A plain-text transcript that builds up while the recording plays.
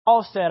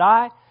Paul said,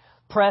 I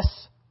press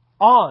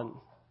on,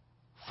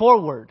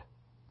 forward,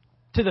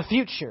 to the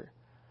future.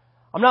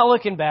 I'm not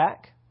looking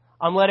back.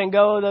 I'm letting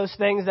go of those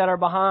things that are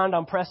behind.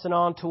 I'm pressing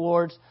on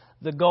towards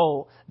the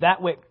goal.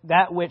 That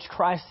which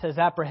Christ has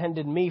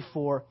apprehended me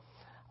for,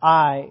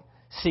 I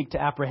seek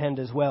to apprehend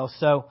as well.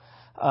 So,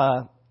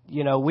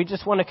 we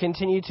just want to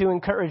continue to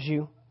encourage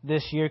you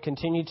this year,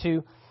 continue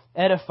to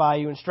edify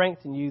you and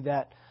strengthen you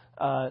that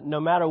no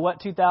matter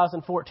what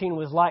 2014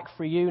 was like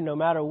for you, no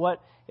matter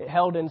what it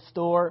held in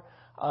store,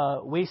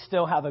 we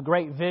still have a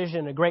great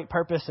vision, a great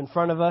purpose in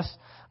front of us.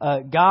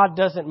 God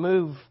doesn't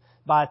move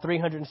by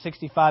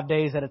 365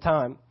 days at a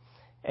time.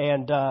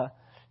 And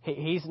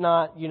He's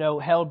not,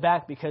 held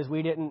back because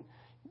we didn't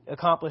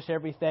accomplish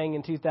everything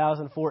in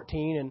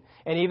 2014.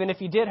 And even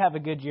if you did have a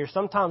good year,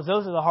 sometimes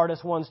those are the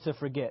hardest ones to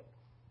forget.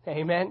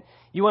 Amen.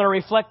 You want to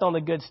reflect on the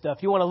good stuff.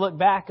 You want to look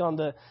back on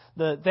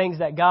the things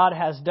that God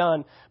has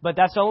done. But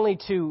that's only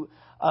to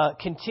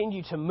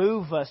continue to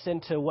move us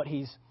into what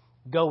He's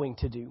going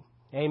to do.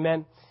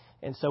 Amen.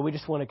 And so we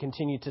just want to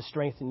continue to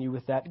strengthen you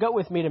with that. Go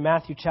with me to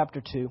Matthew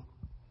chapter 2.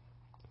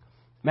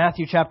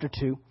 Matthew chapter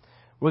 2.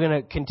 We're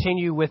going to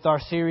continue with our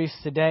series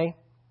today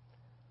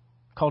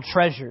called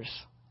Treasures.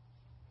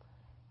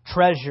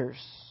 Treasures.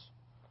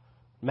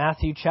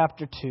 Matthew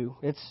chapter 2.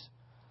 It's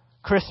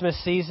Christmas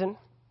season.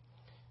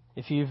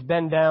 If you've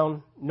been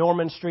down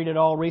Norman Street at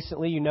all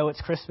recently, you know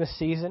it's Christmas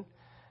season.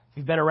 If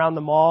you've been around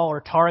the mall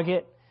or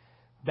Target,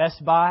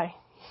 Best Buy,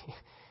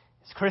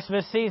 it's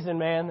Christmas season,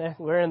 man.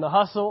 We're in the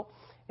hustle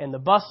and the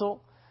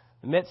bustle,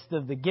 the midst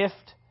of the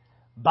gift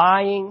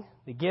buying,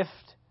 the gift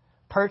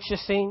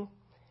purchasing,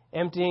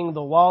 emptying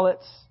the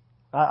wallets.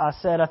 I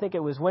think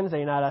it was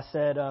Wednesday night, I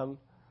said,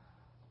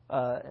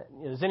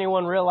 does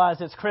anyone realize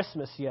it's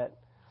Christmas yet?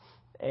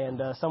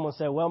 And someone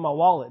said, well, my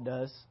wallet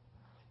does.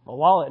 My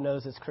wallet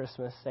knows it's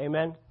Christmas.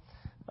 Amen.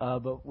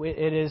 But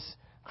it is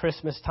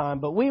Christmas time.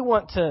 But we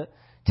want to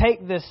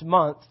take this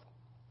month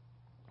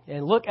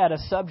and look at a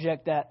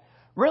subject that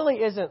really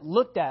isn't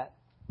looked at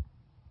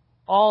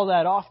all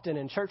that often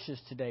in churches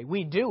today.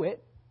 We do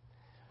it,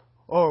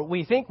 or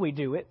we think we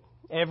do it,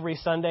 every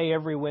Sunday,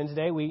 every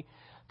Wednesday. We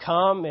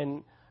come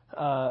and,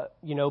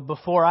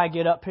 before I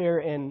get up here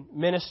and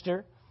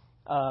minister,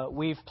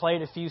 we've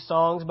played a few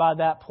songs by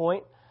that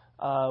point.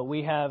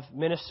 We have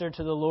ministered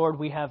to the Lord.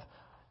 We have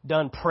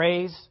done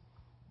praise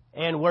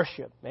and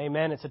worship.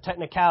 Amen. It's a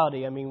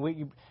technicality. I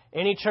mean,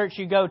 any church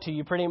you go to,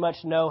 you pretty much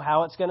know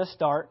how it's going to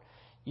start.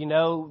 You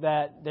know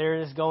that there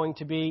is going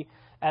to be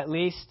at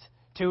least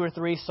 2 or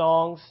 3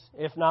 songs,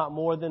 if not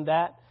more than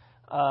that,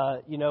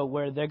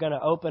 where they're going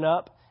to open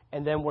up,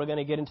 and then we're going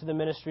to get into the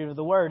ministry of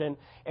the Word.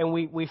 And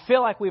we feel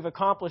like we've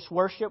accomplished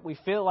worship. We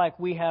feel like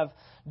we have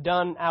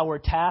done our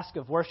task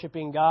of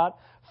worshiping God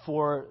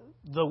for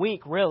the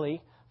week,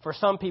 really. For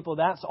some people,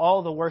 that's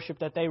all the worship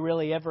that they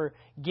really ever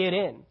get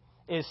in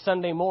is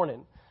Sunday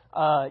morning.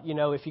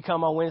 If you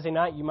come on Wednesday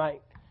night, you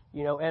might,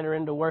 enter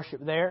into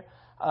worship there.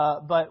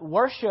 But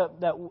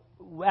worship, that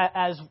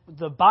as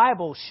the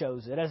Bible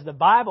shows it, as the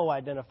Bible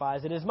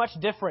identifies it, is much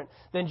different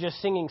than just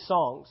singing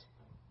songs.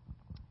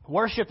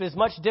 Worship is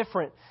much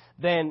different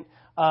than,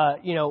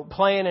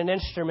 playing an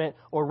instrument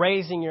or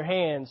raising your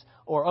hands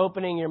or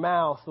opening your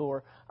mouth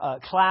or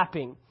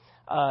clapping.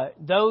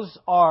 Those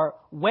are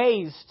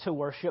ways to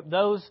worship.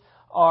 Those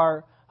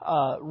are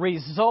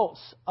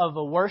results of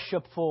a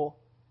worshipful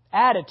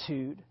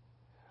attitude.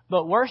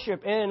 But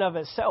worship in and of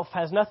itself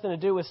has nothing to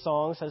do with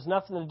songs, has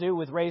nothing to do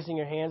with raising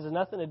your hands, has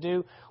nothing to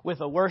do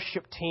with a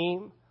worship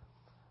team.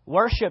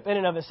 Worship in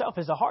and of itself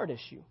is a heart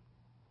issue.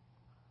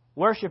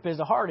 Worship is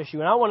a heart issue.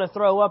 And I want to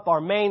throw up our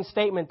main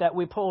statement that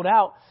we pulled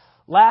out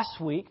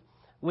last week.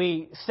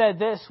 We said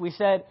this. We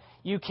said,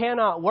 you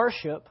cannot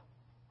worship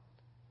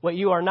what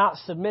you are not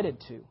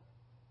submitted to.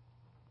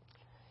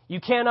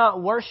 You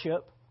cannot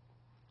worship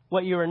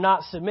what you are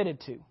not submitted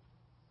to.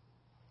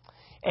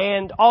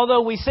 And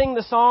although we sing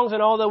the songs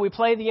and although we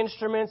play the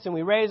instruments and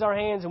we raise our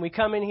hands and we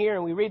come in here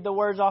and we read the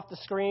words off the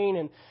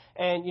screen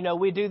and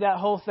we do that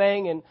whole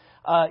thing and,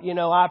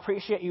 I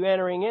appreciate you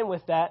entering in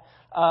with that.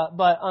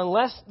 But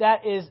unless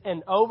that is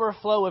an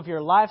overflow of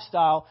your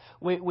lifestyle,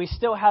 we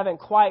still haven't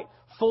quite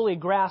fully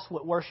grasped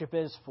what worship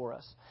is for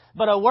us.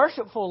 But a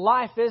worshipful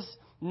life is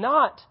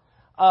not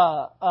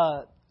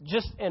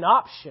just an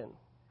option.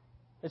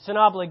 It's an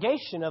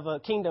obligation of a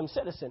kingdom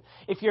citizen.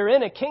 If you're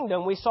in a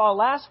kingdom, we saw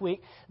last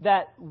week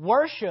that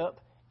worship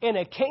in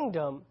a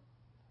kingdom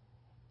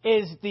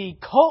is the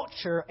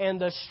culture and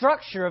the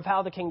structure of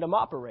how the kingdom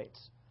operates.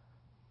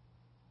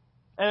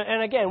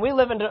 And again, we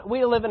live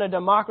in a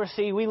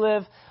democracy. We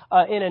live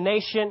in a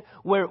nation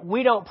where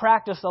we don't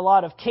practice a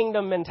lot of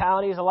kingdom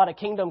mentalities, a lot of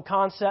kingdom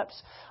concepts.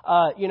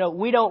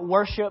 We don't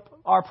worship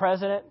our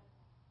president.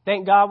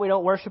 Thank God we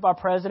don't worship our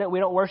president. We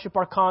don't worship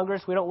our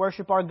Congress. We don't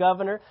worship our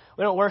governor.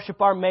 We don't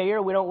worship our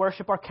mayor. We don't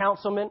worship our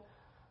councilman,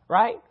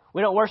 right?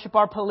 We don't worship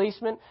our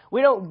policemen.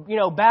 We don't,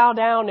 bow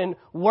down and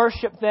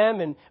worship them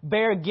and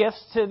bear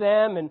gifts to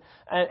them.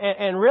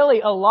 And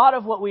really a lot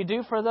of what we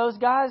do for those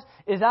guys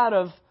is out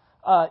of,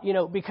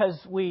 because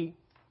we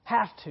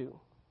have to.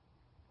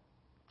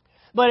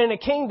 But in a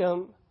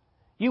kingdom,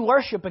 you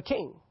worship a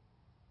king.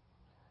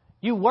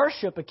 You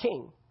worship a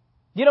king.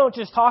 You don't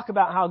just talk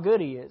about how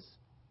good he is.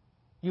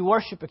 You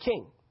worship a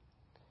king.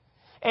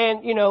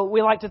 And,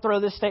 we like to throw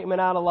this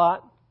statement out a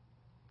lot.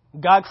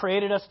 God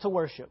created us to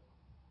worship.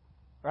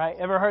 Right?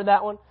 Ever heard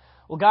that one?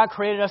 Well, God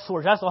created us to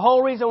worship. That's the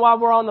whole reason why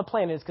we're on the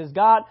planet, is because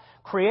God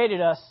created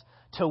us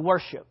to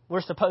worship.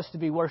 We're supposed to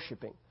be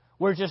worshiping.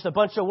 We're just a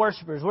bunch of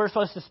worshipers. We're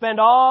supposed to spend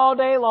all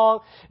day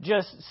long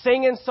just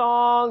singing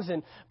songs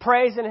and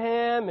praising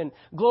Him and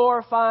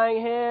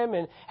glorifying Him.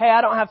 And, hey, I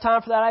don't have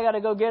time for that. I got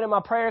to go get in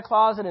my prayer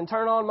closet and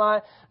turn on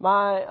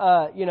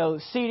my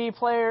CD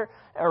player,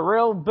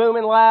 real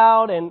booming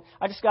loud, and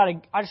I just got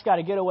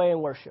to get away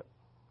and worship.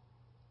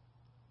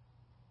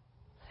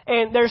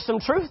 And there's some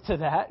truth to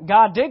that.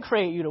 God did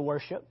create you to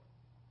worship,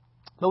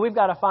 but we've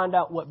got to find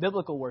out what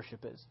biblical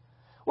worship is.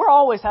 We're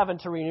always having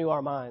to renew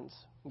our minds,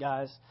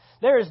 guys.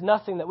 There is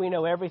nothing that we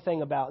know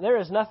everything about. There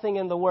is nothing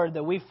in the Word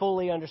that we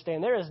fully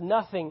understand. There is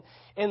nothing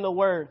in the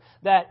Word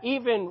that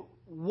even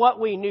what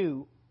we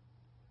knew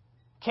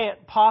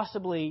can't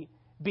possibly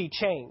be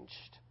changed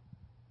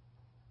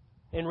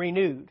and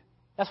renewed.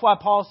 That's why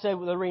Paul said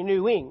the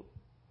renewing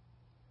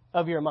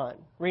of your mind.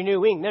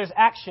 Renewing. There's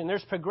action.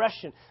 There's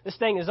progression. This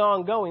thing is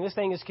ongoing. This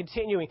thing is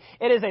continuing.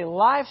 It is a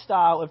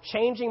lifestyle of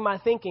changing my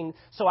thinking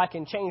so I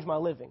can change my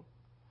living.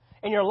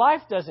 And your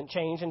life doesn't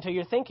change until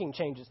your thinking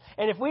changes.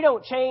 And if we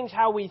don't change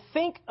how we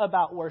think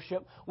about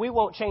worship, we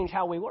won't change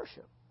how we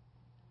worship.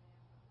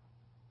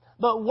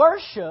 But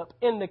worship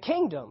in the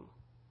kingdom.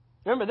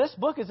 Remember, this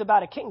book is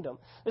about a kingdom.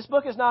 This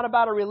book is not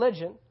about a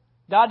religion.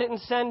 God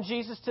didn't send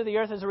Jesus to the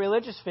earth as a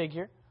religious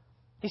figure.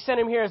 He sent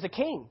Him here as a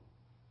king.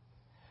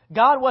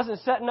 God wasn't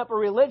setting up a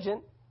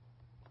religion.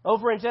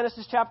 Over in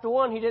Genesis chapter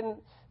 1, He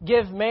didn't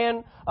give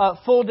man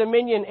full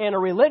dominion and a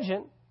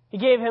religion. He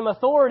gave him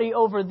authority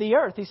over the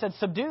earth. He said,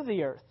 subdue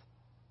the earth.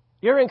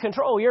 You're in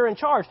control. You're in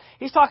charge.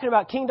 He's talking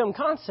about kingdom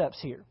concepts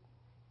here.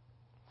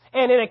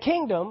 And in a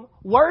kingdom,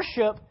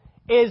 worship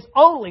is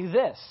only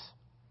this: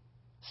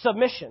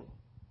 submission.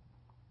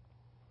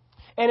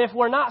 And if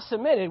we're not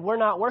submitted, we're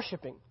not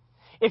worshiping.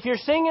 If you're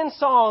singing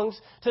songs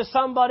to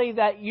somebody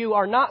that you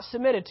are not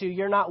submitted to,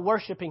 you're not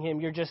worshiping Him.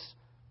 You're just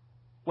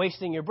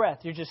wasting your breath.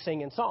 You're just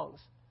singing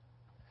songs.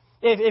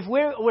 If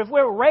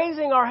we're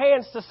raising our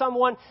hands to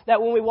someone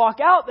that when we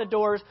walk out the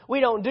doors, we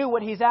don't do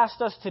what He's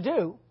asked us to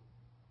do,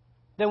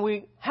 then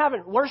we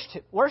haven't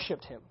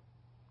worshipped Him.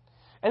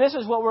 And this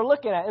is what we're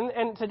looking at.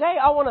 And today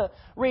I want to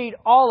read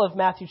all of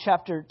Matthew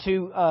chapter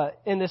 2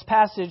 in this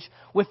passage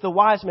with the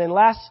wise men.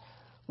 Last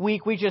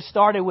week we just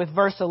started with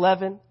verse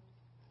 11,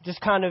 just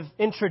kind of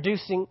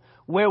introducing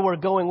where we're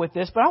going with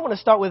this. But I want to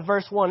start with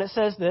verse 1. It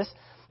says this: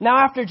 Now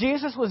after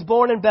Jesus was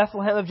born in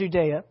Bethlehem of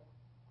Judea,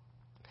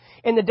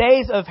 in the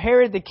days of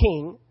Herod the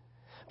king,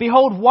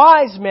 behold,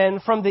 wise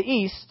men from the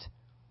east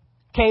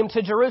came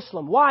to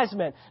Jerusalem. Wise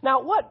men.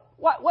 Now,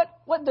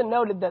 what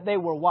denoted that they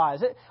were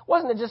wise? It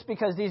wasn't just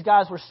because these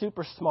guys were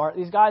super smart.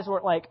 These guys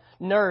weren't like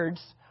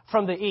nerds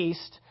from the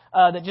east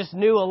that just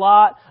knew a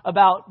lot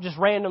about just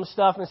random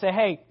stuff and say,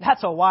 hey,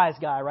 that's a wise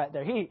guy right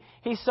there.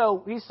 He's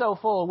so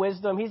full of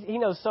wisdom. He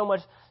knows so much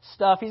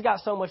stuff. He's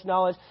got so much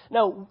knowledge.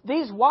 No,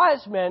 these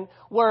wise men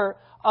were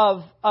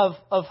of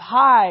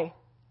high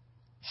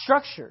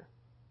structure.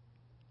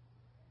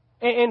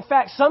 In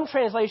fact, some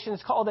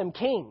translations call them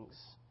kings.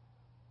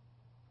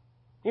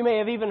 You may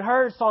have even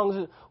heard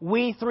songs,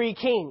 We Three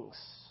Kings.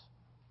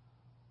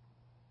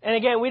 And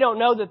again, we don't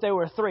know that there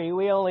were three.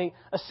 We only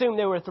assume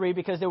there were three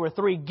because there were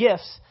three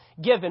gifts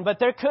given. But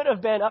there could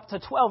have been up to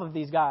 12 of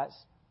these guys.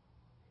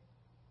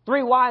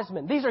 3 wise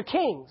men. These are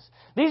kings.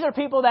 These are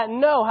people that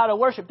know how to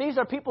worship. These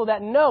are people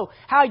that know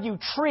how you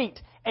treat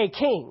a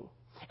king.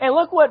 And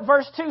look what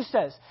verse 2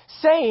 says.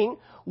 Saying,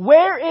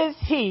 where is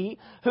he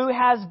who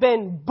has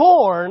been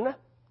born?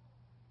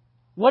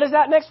 What is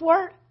that next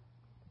word?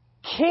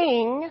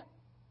 King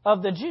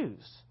of the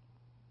Jews.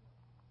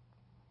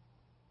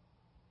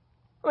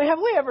 I mean, have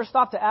we ever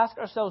stopped to ask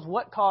ourselves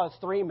what caused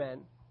 3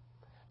 men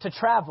to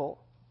travel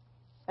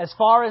as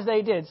far as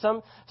they did?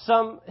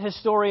 Some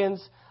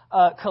historians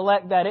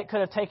collect that it could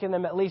have taken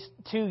them at least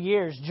 2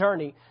 years'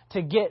 journey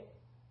to get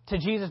to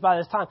Jesus by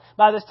this time.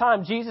 By this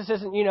time, Jesus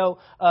isn't,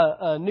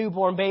 a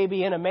newborn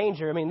baby in a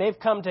manger. I mean, they've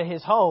come to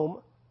His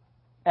home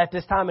at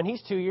this time, and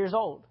He's 2 years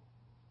old.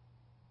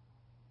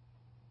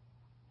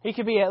 He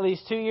could be at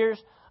least 2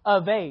 years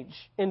of age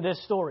in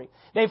this story.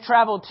 They've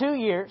traveled 2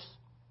 years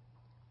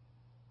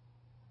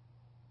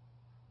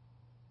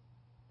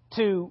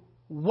to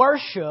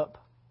worship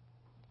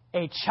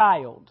a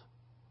child.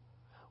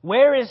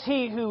 Where is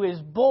he who is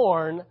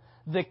born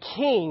the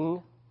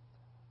King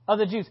of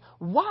the Jews?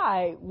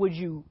 Why would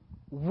you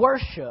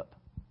worship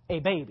a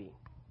baby?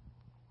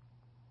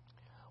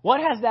 What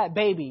has that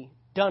baby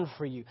done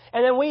for you?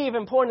 And then we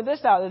even pointed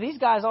this out, that these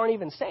guys aren't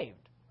even saved.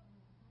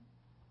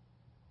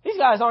 These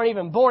guys aren't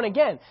even born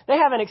again. They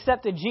haven't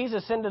accepted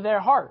Jesus into their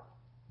heart.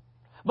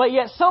 But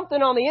yet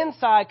something on the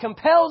inside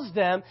compels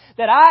them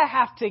that I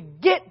have to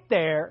get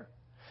there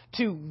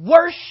to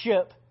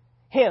worship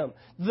Him,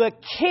 the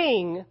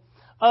King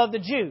of the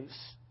Jews.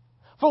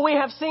 For we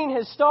have seen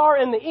his star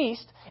in the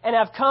east and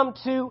have come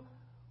to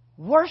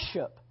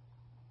worship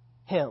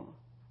him.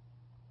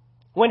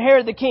 When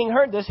Herod the king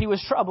heard this, he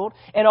was troubled,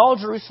 and all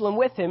Jerusalem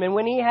with him. And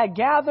when he had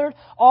gathered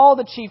all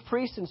the chief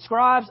priests and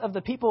scribes of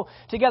the people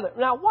together.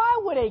 Now, why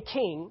would a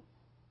king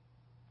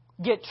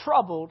get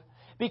troubled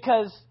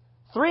because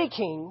 3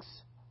 kings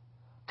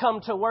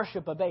come to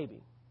worship a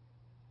baby?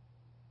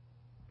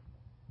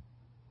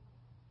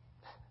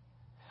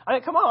 I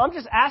mean, come on, I'm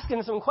just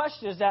asking some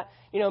questions that,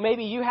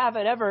 maybe you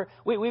haven't ever...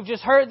 We've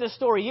just heard this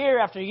story year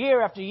after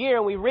year after year,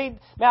 and we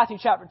read Matthew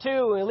chapter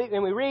 2,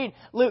 and we read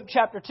Luke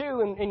chapter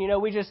 2,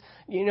 and we just,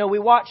 we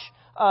watch,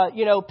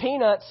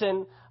 Peanuts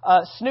and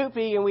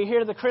Snoopy, and we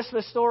hear the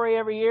Christmas story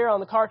every year on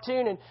the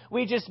cartoon, and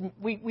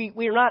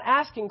we're not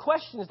asking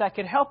questions that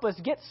could help us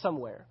get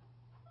somewhere.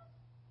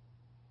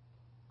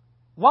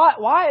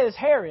 Why is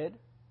Herod,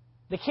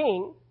 the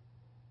king,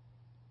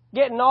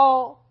 getting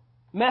all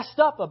messed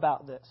up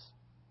about this?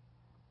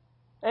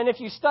 And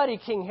if you study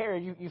King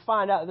Herod, you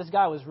find out this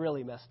guy was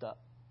really messed up.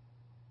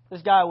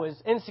 This guy was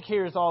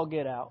insecure as all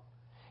get out.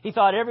 He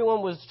thought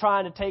everyone was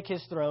trying to take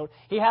his throne.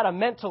 He had a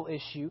mental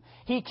issue.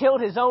 He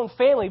killed his own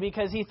family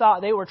because he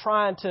thought they were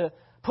trying to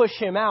push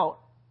him out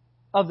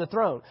of the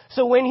throne.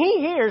 So when he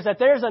hears that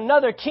there's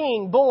another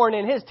king born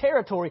in his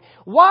territory,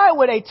 why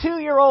would a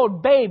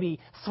 2-year-old baby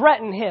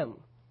threaten him?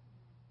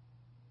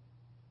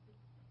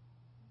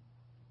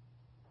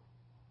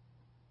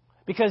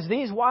 Because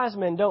these wise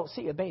men don't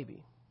see a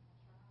baby.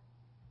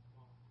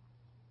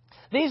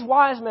 These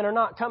wise men are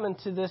not coming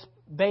to this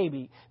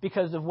baby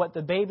because of what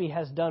the baby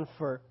has done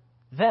for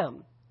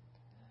them.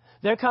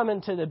 They're coming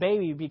to the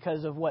baby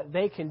because of what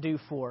they can do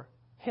for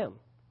him.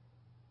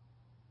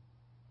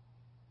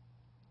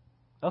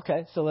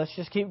 Okay, so let's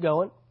just keep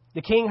going.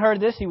 The king heard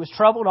this. He was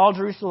troubled, all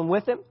Jerusalem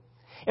with him.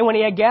 And when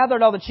he had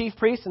gathered all the chief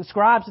priests and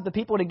scribes of the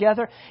people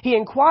together, he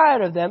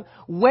inquired of them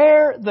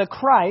where the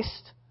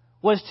Christ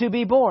was to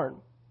be born.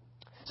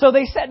 So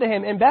they said to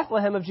him, in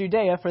Bethlehem of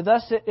Judea, for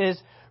thus it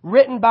is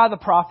written by the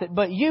prophet,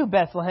 but you,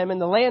 Bethlehem, in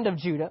the land of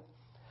Judah,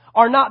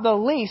 are not the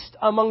least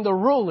among the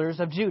rulers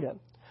of Judah.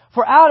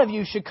 For out of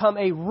you should come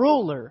a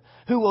ruler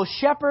who will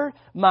shepherd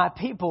my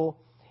people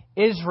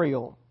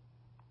Israel.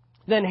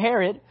 Then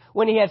Herod,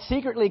 when he had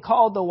secretly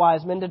called the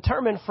wise men,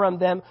 determined from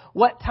them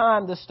what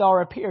time the star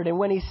appeared. And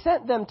when he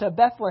sent them to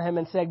Bethlehem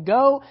and said,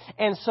 go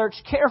and search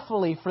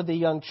carefully for the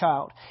young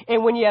child.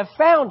 And when you have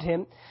found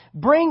him,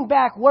 bring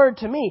back word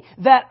to me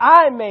that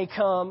I may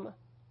come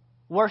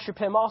worship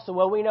him also.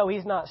 Well, we know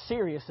he's not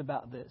serious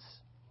about this.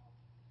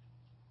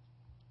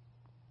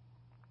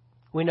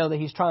 We know that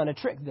he's trying to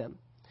trick them.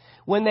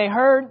 When they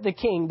heard the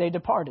king, they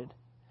departed.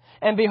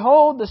 And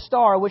behold, the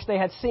star which they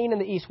had seen in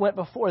the east went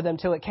before them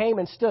till it came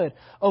and stood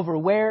over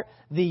where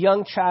the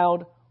young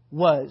child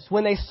was.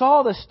 When they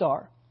saw the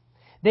star,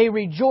 they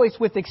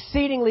rejoiced with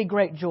exceedingly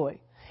great joy.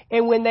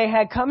 And when they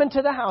had come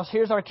into the house,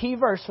 here's our key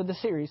verse for the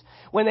series.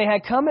 When they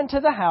had come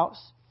into the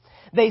house,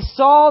 they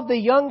saw the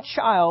young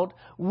child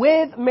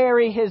with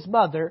Mary, his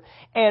mother,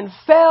 and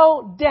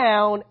fell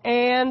down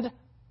and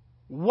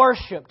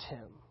worshipped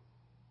him.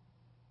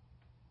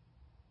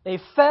 They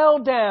fell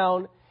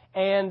down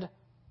and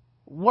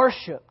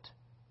worshipped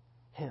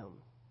him.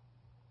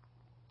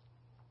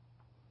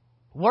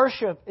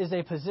 Worship is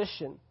a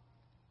position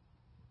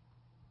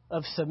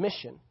of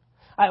submission.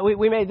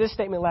 We made this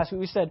statement last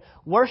week. We said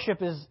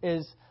worship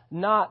is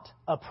not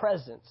a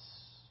presence.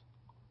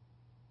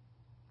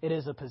 It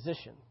is a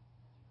position.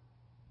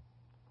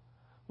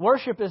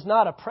 Worship is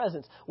not a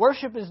presence.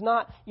 Worship is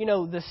not,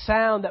 the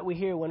sound that we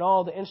hear when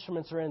all the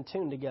instruments are in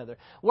tune together.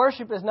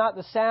 Worship is not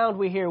the sound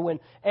we hear when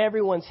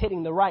everyone's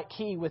hitting the right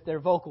key with their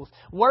vocals.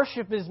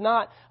 Worship is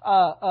not,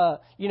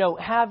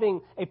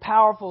 having a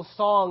powerful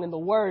song and the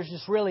words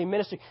just really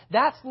ministering.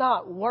 That's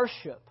not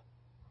worship.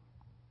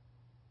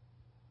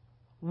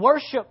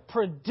 Worship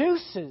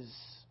produces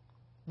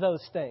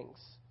those things.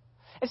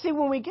 And see,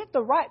 when we get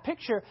the right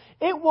picture,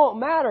 it won't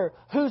matter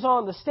who's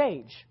on the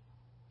stage.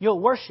 You'll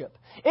worship.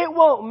 It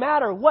won't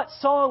matter what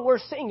song we're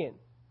singing.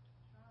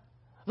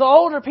 The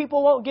older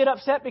people won't get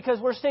upset because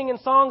we're singing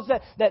songs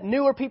that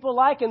newer people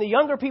like, and the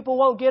younger people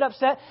won't get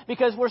upset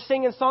because we're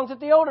singing songs that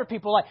the older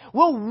people like.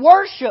 We'll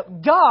worship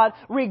God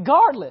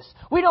regardless.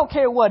 We don't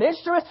care what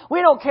instrument.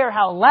 We don't care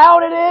how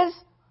loud it is.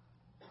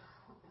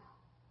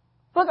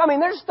 Look,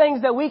 there's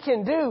things that we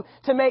can do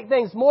to make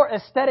things more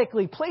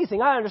aesthetically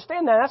pleasing. I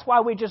understand that. That's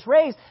why we just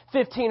raised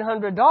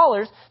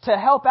 $1,500 to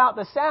help out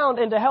the sound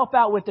and to help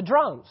out with the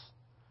drums.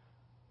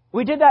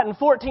 We did that in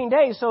 14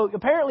 days, so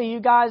apparently you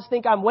guys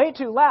think I'm way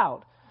too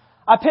loud.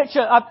 I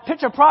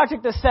pitch a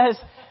project that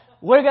says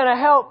we're going to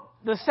help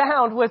the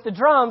sound with the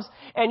drums,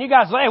 and you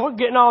guys say, hey, we're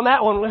getting on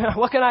that one.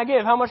 What can I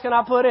give? How much can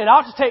I put in?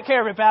 I'll just take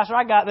care of it, Pastor.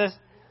 I got this.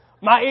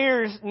 My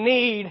ears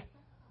need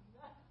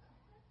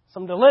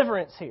some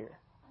deliverance here.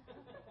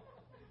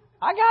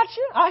 I got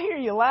you. I hear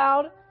you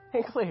loud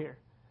and clear.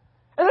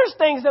 And there's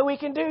things that we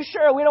can do.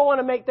 Sure, we don't want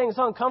to make things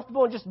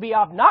uncomfortable and just be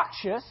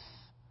obnoxious.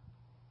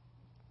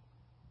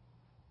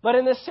 But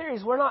in this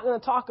series, we're not going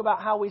to talk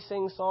about how we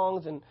sing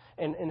songs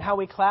and how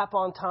we clap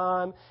on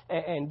time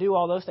and do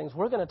all those things.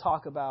 We're going to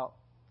talk about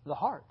the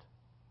heart.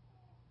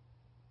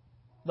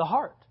 The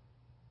heart.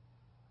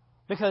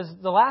 Because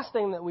the last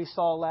thing that we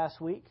saw last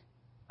week,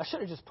 I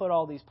should have just put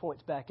all these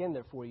points back in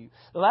there for you.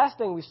 The last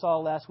thing we saw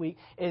last week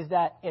is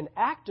that an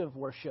act of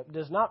worship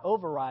does not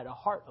override a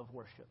heart of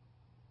worship.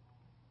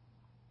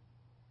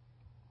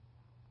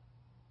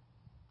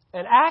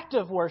 An act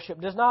of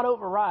worship does not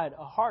override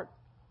a heart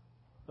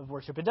of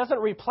worship. It doesn't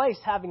replace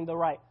having the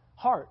right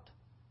heart.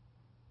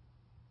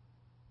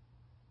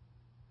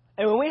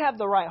 And when we have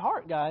the right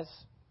heart, guys,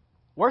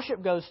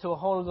 worship goes to a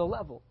whole other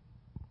level.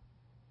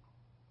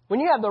 When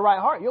you have the right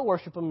heart, you'll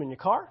worship Him in your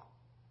car.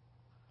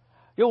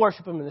 You'll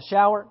worship Him in the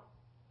shower.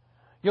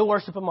 You'll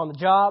worship Him on the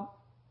job.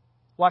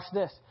 Watch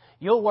this.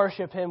 You'll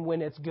worship Him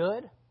when it's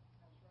good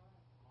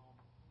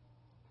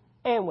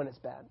and when it's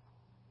bad.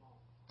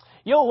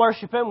 You'll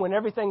worship Him when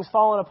everything's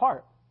falling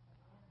apart.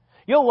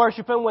 You'll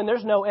worship Him when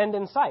there's no end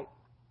in sight.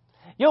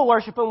 You'll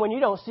worship Him when you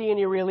don't see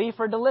any relief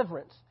or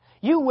deliverance.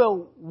 You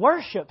will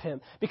worship Him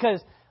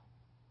because,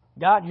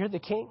 God, you're the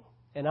King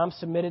and I'm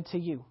submitted to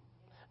you.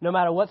 No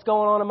matter what's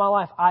going on in my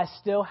life, I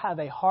still have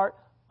a heart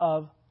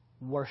of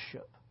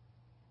worship.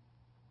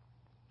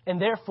 And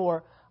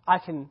therefore, I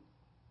can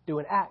do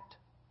an act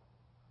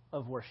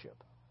of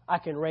worship. I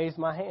can raise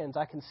my hands.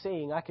 I can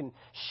sing. I can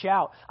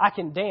shout. I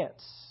can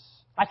dance.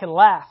 I can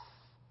laugh.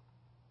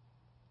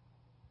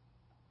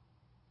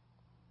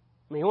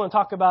 I mean, you want to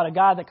talk about a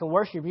guy that can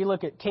worship. You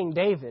look at King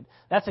David.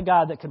 That's a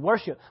guy that could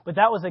worship. But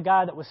that was a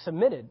guy that was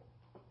submitted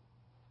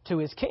to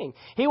his king.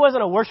 He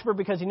wasn't a worshiper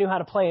because he knew how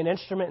to play an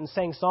instrument and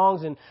sang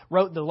songs and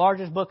wrote the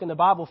largest book in the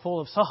Bible full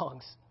of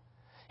songs.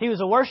 He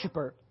was a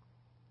worshiper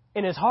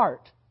in his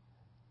heart.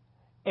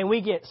 And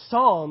we get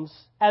psalms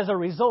as a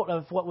result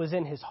of what was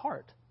in his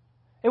heart.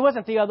 It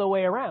wasn't the other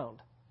way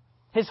around.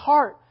 His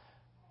heart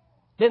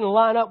didn't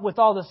line up with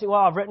all this, well,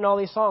 I've written all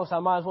these songs, so I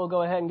might as well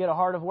go ahead and get a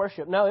heart of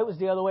worship. No, it was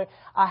the other way.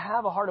 I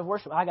have a heart of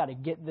worship. I got to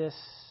get this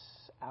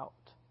out.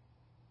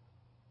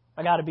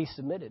 I got to be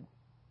submitted.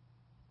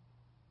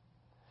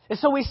 And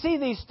so we see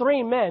these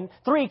three men,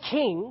 three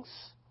kings,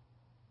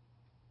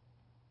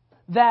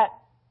 that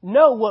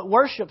know what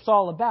worship's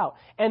all about.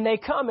 And they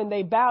come and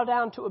they bow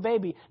down to a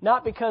baby,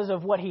 not because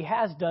of what he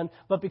has done,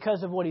 but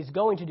because of what he's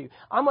going to do.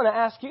 I'm going to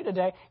ask you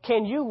today,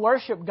 can you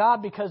worship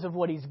God because of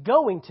what he's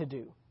going to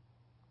do?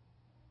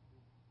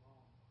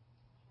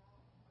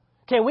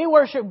 Can we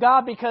worship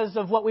God because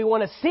of what we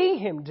want to see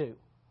him do?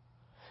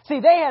 See,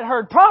 they had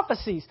heard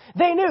prophecies.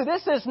 They knew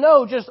this is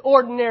no just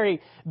ordinary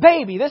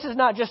baby. This is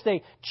not just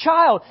a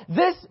child.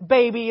 This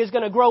baby is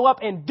going to grow up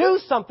and do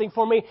something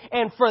for me.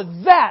 And for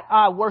that,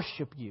 I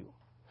worship you.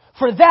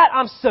 For that,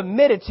 I'm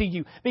submitted to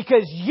you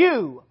because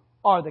you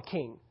are the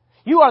king.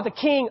 You are the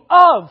King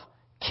of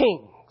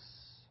kings.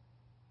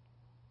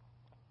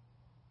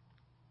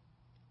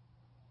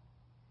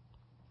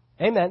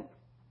 Amen.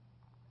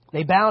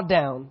 They bowed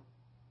down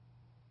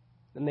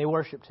and they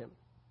worshiped him.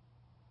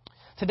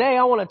 Today,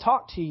 I want to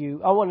talk to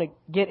you. I want to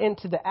get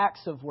into the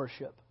acts of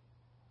worship.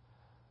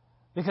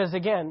 Because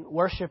again,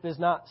 worship is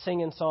not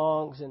singing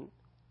songs and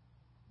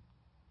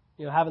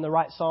having the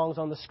right songs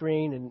on the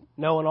screen and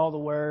knowing all the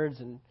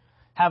words and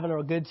having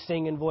a good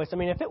singing voice. I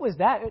mean, if it was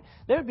that,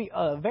 there would be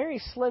a very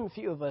slim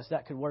few of us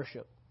that could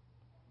worship.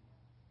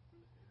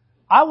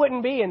 I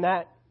wouldn't be in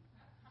that.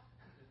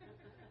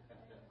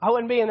 I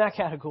wouldn't be in that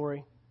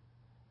category.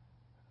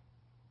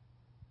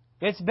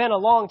 It's been a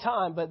long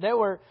time, but there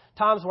were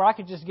times where I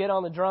could just get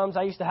on the drums.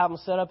 I used to have them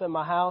set up in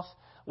my house,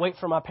 wait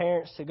for my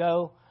parents to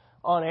go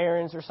on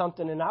errands or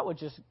something, and I would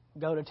just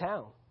go to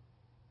town.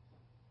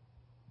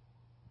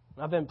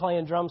 I've been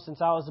playing drums since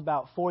I was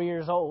about 4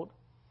 years old.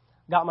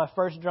 Got my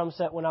first drum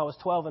set when I was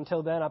 12.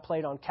 Until then, I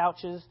played on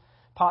couches,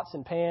 pots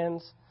and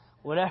pans,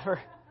 whatever.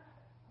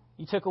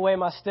 You took away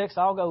my sticks,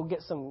 I'll go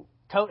get some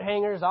coat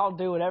hangers. I'll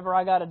do whatever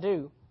I got to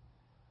do.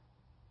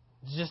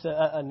 It's just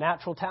a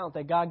natural talent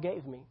that God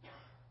gave me.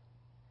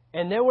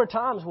 And there were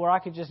times where I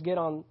could just get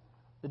on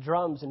the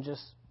drums and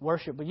just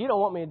worship. But you don't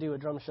want me to do a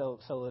drum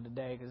solo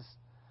today because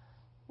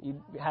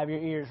you'd have your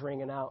ears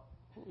ringing out.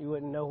 You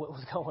wouldn't know what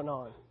was going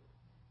on.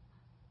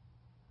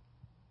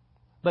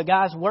 But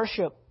guys,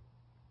 worship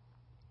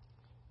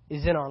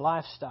is in our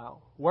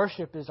lifestyle.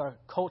 Worship is our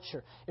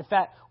culture. In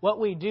fact, what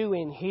we do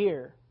in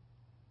here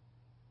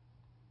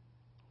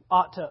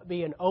ought to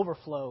be an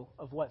overflow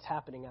of what's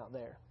happening out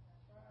there.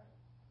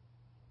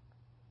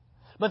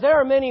 But there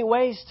are many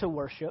ways to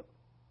worship.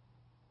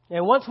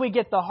 And once we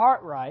get the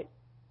heart right,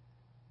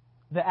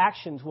 the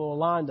actions will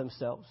align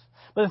themselves.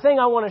 But the thing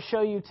I want to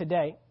show you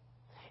today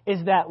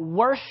is that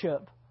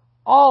worship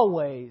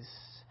always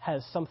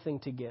has something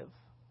to give.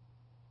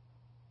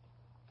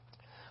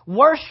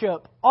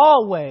 Worship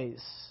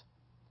always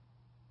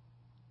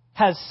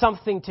has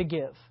something to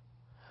give.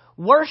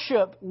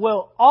 Worship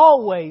will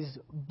always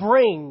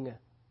bring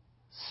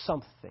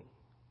something.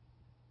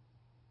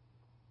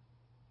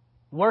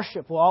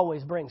 Worship will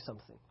always bring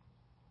something.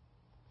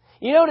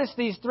 You notice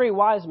these three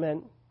wise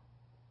men,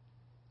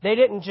 they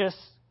didn't just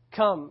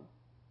come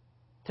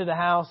to the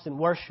house and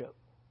worship.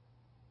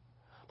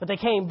 But they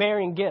came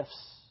bearing gifts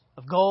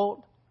of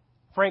gold,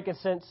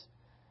 frankincense,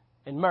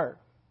 and myrrh.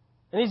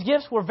 And these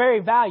gifts were very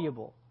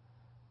valuable.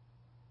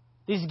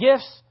 These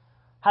gifts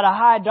had a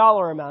high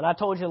dollar amount. I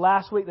told you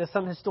last week that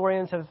some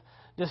historians have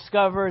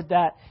discovered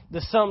that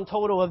the sum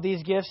total of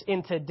these gifts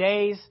in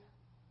today's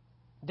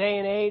day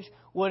and age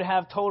would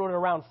have totaled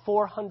around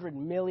 $400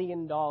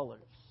 million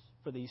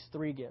for these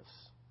three gifts.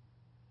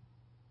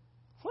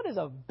 What is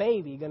a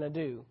baby going to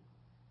do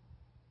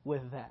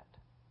with that?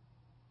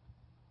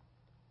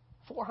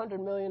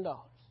 $400 million.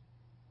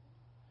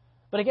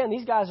 But again,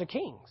 these guys are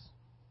kings.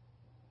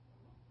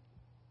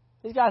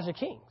 These guys are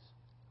kings.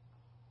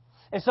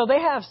 And so they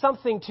have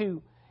something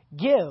to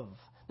give.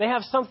 They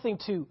have something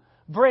to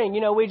bring.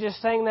 You know, we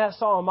just sang that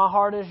song, My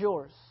Heart Is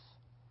Yours.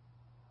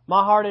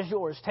 My heart is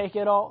yours. Take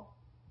it all.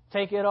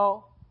 Take it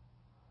all.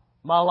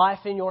 My life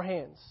in your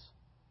hands.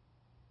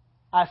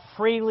 I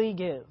freely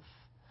give.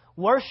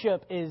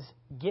 Worship is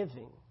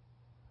giving.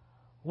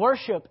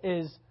 Worship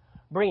is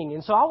bringing.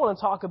 And so I want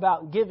to talk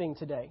about giving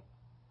today.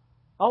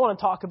 I want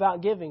to talk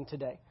about giving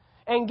today.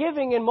 And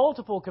giving in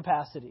multiple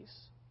capacities.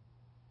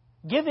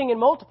 Giving in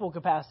multiple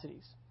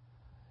capacities.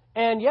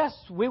 And yes,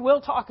 we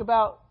will talk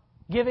about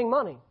giving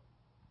money.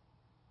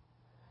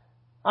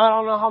 I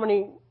don't know how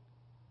many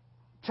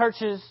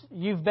churches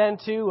you've been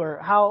to or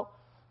how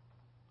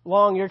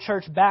long your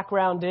church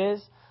background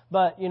is.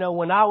 But, you know,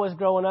 when I was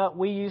growing up,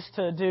 we used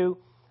to do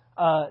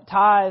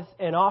tithe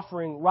and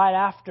offering right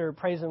after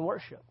praise and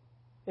worship,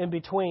 in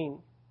between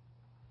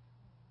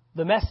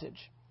the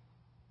message.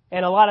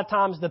 And a lot of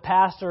times the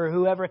pastor or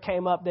whoever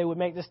came up, they would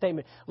make the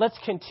statement, let's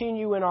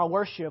continue in our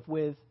worship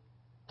with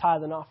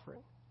tithe and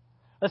offering.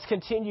 Let's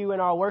continue in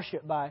our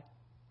worship by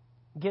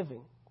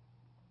giving.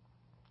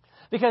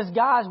 Because,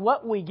 guys,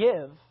 what we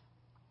give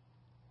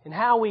and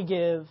how we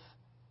give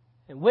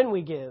and when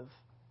we give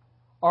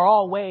are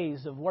all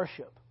ways of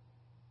worship.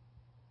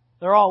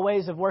 They're all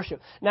ways of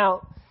worship.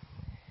 Now,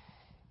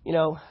 you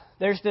know,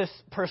 there's this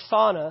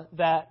persona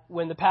that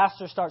when the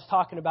pastor starts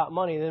talking about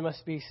money, there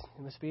must be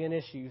an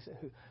issue.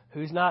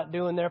 Who's not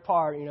doing their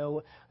part? You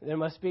know, they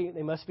must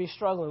be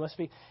struggling.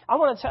 I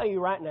want to tell you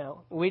right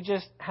now, we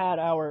just had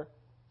our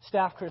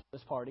staff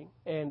Christmas party,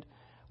 and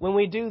when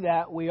we do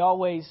that, we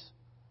always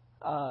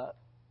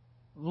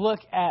look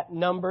at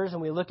numbers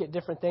and we look at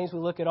different things. We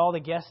look at all the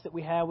guests that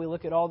we have. We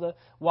look at all the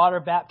water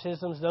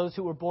baptisms, those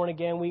who were born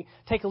again. We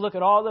take a look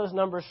at all those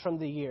numbers from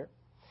the year.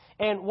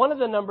 And one of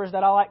the numbers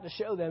that I like to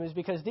show them is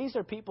because these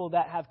are people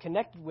that have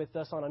connected with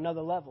us on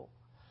another level.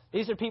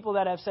 These are people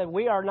that have said,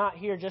 we are not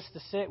here just to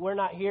sit. We're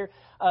not here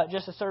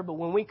just to serve. But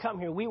when we come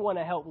here, we want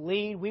to help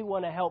lead. We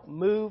want to help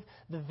move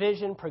the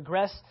vision,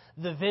 progress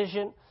the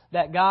vision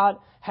that God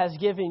has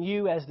given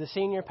you as the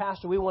senior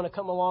pastor. We want to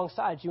come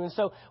alongside you. And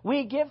so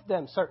we give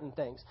them certain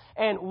things.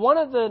 And one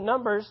of the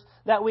numbers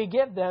that we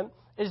give them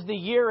is the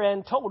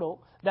year-end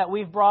total that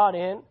we've brought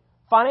in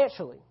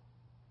financially.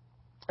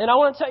 And I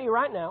want to tell you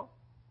right now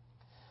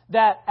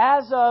that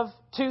as of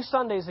 2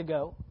 Sundays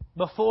ago,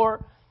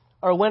 before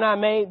or when I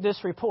made this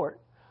report,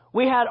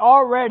 we had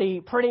already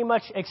pretty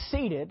much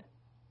exceeded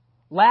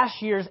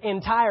last year's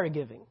entire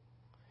giving.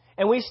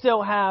 And we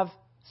still have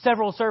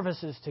several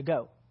services to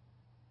go.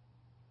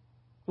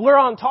 We're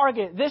on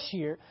target this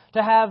year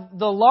to have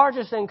the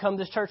largest income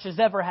this church has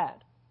ever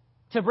had,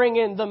 to bring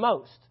in the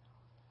most.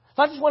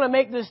 So I just want to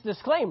make this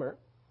disclaimer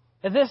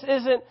that this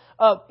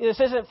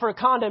isn't for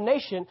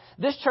condemnation.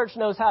 This church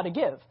knows how to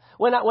give.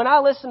 When I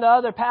listen to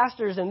other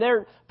pastors and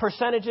their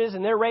percentages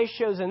and their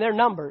ratios and their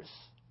numbers,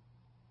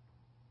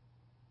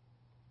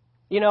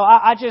 you know,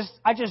 I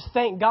just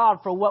thank God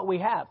for what we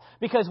have,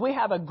 because we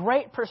have a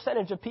great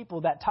percentage of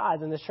people that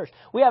tithe in this church.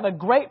 We have a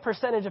great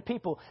percentage of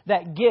people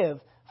that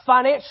give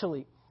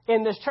financially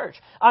in this church.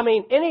 I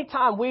mean,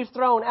 anytime we've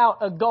thrown out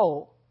a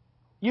goal,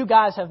 you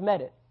guys have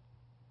met it.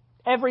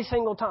 Every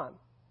single time.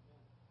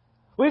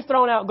 We've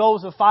thrown out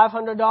goals of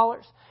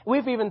 $500.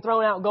 We've even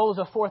thrown out goals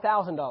of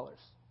 $4,000.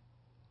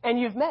 And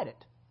you've met it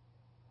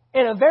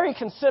in a very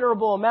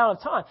considerable amount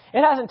of time.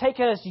 It hasn't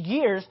taken us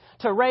years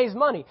to raise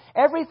money.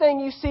 Everything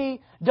you see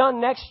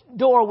done next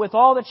door with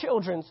all the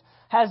children's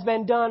has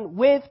been done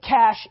with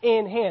cash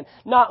in hand.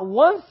 Not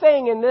one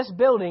thing in this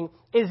building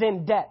is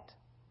in debt.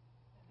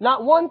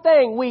 Not one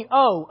thing we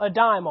owe a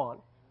dime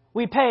on.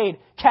 We paid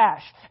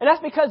cash. And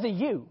that's because of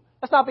you.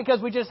 That's not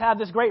because we just have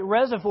this great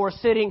reservoir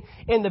sitting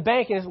in the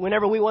bank and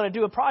whenever we want to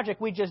do a project,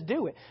 we just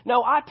do it.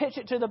 No, I pitch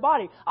it to the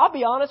body. I'll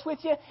be honest with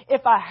you.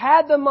 If I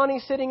had the money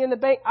sitting in the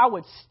bank, I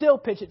would still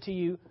pitch it to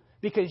you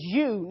because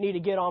you need to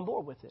get on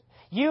board with it.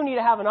 You need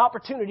to have an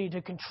opportunity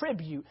to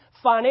contribute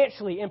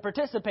financially and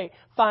participate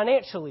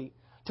financially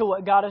to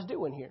what God is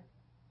doing here.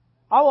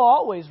 I will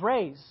always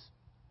raise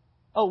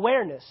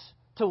awareness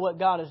to what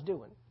God is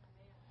doing.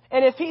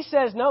 And if He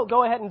says, no,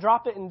 go ahead and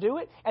drop it and do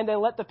it, and then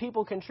let the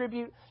people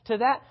contribute to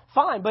that,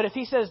 fine. But if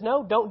He says,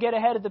 no, don't get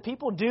ahead of the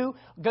people,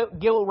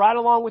 go right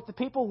along with the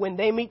people. When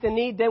they meet the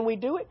need, then we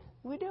do it.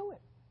 We do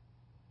it.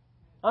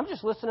 I'm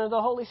just listening to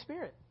the Holy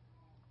Spirit.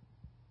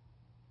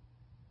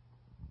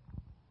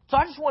 So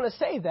I just want to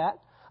say that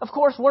Of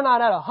course, we're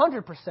not at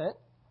 100%.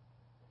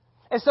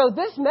 And so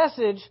this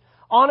message,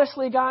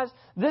 honestly, guys,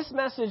 this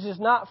message is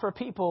not for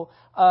people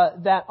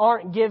that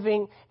aren't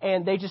giving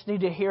and they just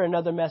need to hear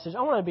another message.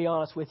 I want to be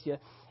honest with you.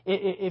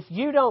 If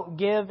you don't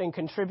give and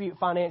contribute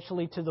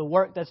financially to the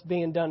work that's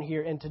being done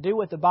here and to do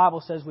what the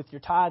Bible says with your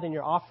tithe and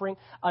your offering,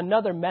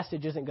 another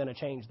message isn't going to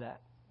change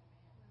that.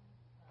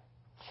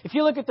 If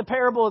you look at the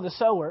parable of the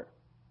sower,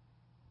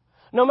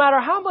 no matter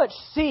how much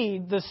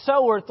seed the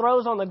sower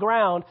throws on the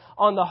ground,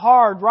 on the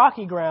hard,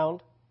 rocky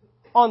ground,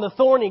 on the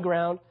thorny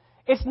ground,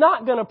 it's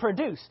not going to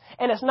produce.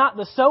 And it's not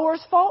the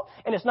sower's fault,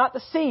 and it's not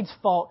the seed's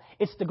fault.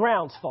 It's the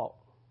ground's fault.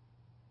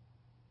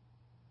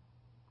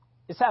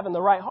 It's having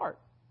the right heart.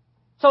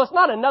 So it's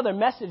not another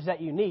message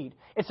that you need.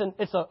 It's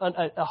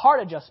a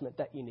heart adjustment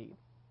that you need.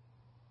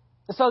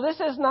 And so this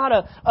is not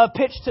a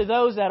pitch to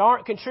those that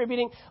aren't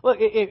contributing. Look,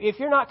 if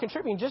you're not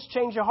contributing, just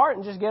change your heart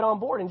and just get on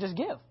board and just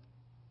give.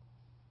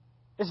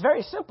 It's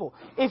very simple.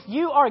 If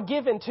you are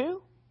given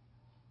to,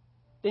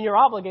 then you're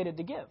obligated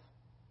to give.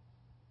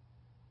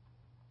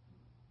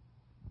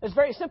 It's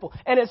very simple.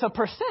 And it's a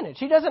percentage.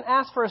 He doesn't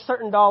ask for a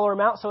certain dollar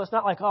amount, so it's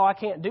not like, oh, I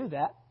can't do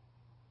that.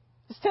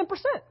 It's 10%.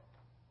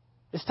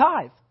 It's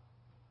tithe.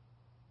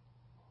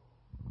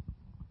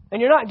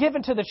 And you're not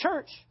given to the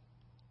church.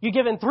 You're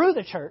given through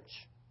the church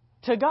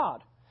to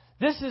God.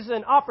 This is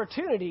an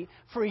opportunity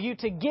for you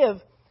to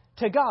give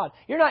to God.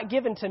 You're not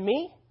given to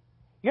me.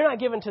 You're not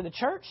given to the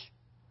church.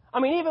 I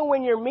mean, even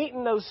when you're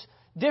meeting those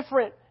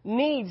different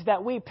needs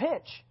that we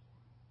pitch,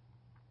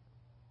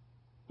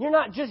 you're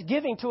not just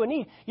giving to a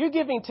need. You're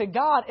giving to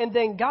God, and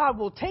then God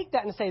will take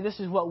that and say, this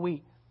is what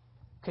we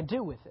could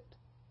do with it.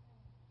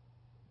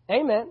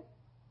 Amen.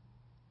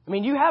 I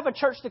mean, you have a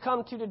church to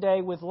come to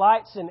today with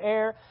lights and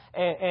air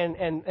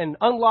and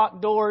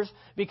unlocked doors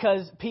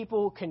because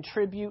people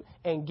contribute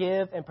and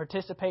give and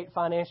participate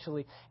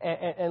financially.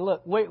 And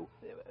look,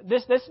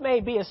 this may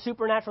be a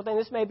supernatural thing.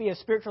 This may be a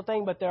spiritual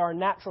thing, but there are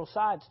natural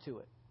sides to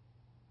it.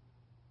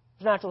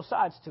 There's natural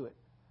sides to it.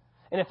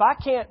 And if I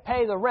can't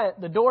pay the rent,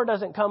 the door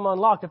doesn't come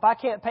unlocked. If I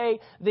can't pay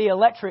the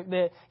electric,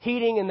 the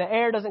heating and the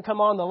air doesn't come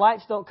on, the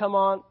lights don't come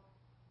on,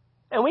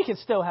 and we can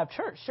still have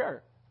church,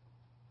 sure.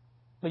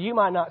 But you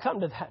might not come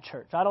to that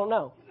church. I don't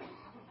know.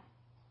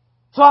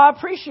 So I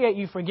appreciate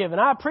you for giving.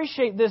 I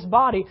appreciate this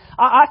body.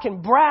 I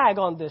can brag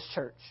on this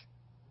church.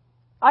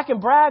 I can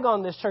brag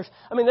on this church.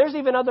 I mean, there's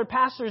even other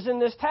pastors in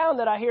this town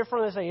that I hear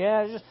from that say,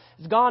 yeah,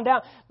 it's gone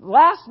down.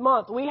 Last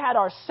month, we had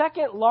our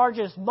second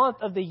largest month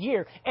of the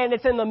year, and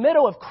it's in the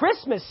middle of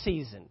Christmas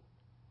season.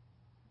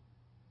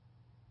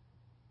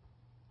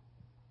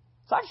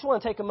 So I just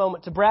want to take a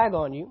moment to brag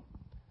on you.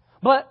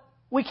 But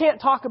we can't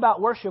talk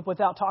about worship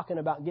without talking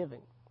about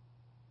giving.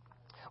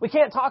 We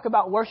can't talk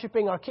about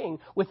worshiping our King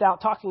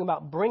without talking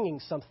about bringing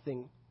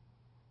something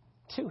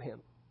to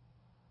Him.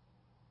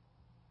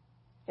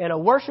 And a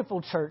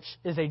worshipful church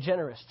is a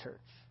generous church.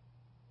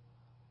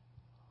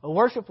 A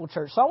worshipful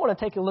church. So I want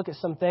to take a look at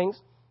some things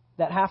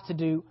that have to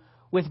do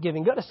with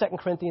giving. Go to 2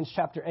 Corinthians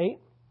chapter 8.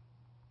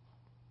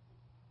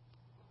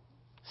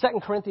 2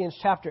 Corinthians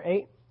chapter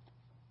 8.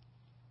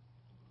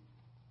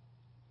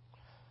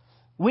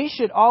 We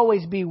should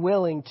always be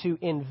willing to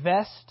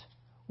invest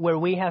where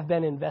we have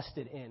been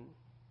invested in.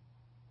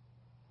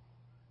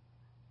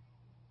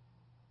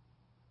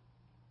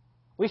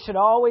 We should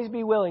always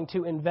be willing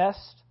to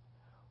invest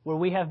where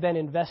we have been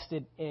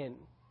invested in.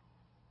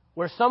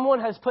 Where someone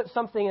has put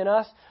something in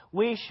us,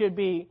 we should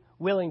be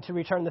willing to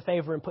return the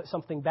favor and put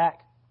something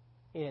back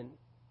in.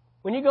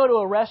 When you go to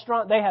a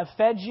restaurant, they have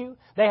fed you,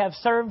 they have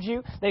served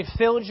you, they've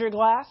filled your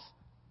glass,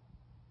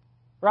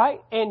 right?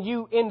 And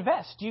you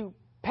invest, you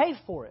pay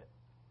for it.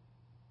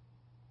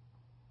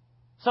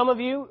 Some of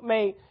you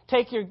may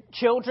take your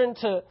children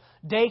to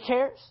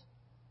daycares,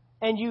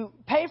 and you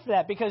pay for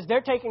that because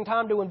they're taking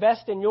time to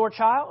invest in your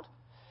child.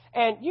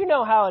 And you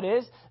know how it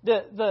is.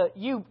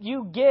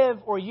 You give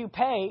or you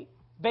pay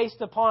based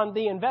upon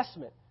the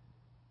investment.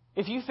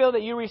 If you feel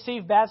that you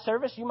receive bad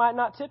service, you might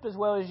not tip as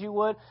well as you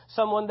would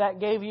someone that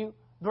gave you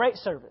great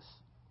service.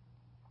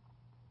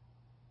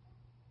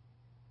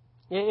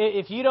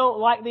 If you don't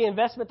like the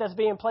investment that's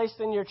being placed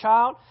in your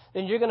child,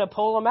 then you're going to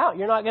pull them out.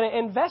 You're not going to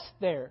invest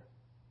there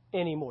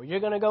anymore. You're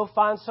going to go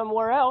find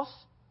somewhere else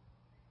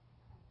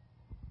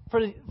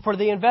for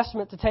the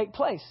investment to take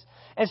place.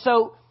 And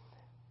so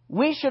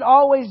we should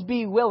always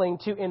be willing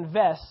to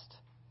invest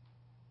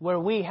where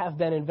we have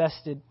been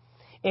invested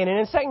in. And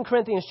in 2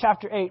 Corinthians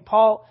chapter 8,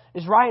 Paul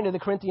is writing to the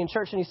Corinthian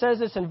church, and he says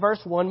this in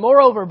verse 1,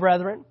 "Moreover,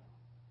 brethren,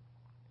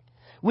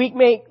 we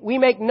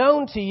make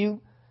known to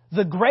you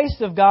the grace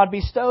of God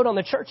bestowed on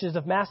the churches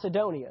of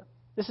Macedonia."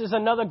 This is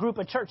another group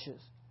of churches.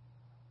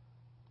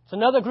 It's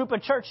another group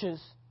of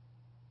churches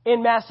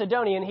in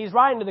Macedonia, and he's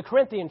writing to the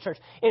Corinthian church.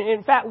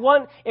 In fact,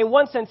 in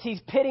one sense, he's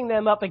pitting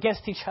them up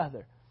against each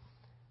other.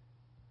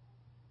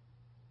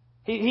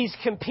 He's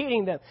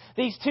competing them.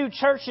 These two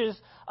churches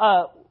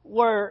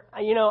were,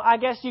 I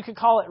guess you could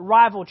call it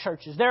rival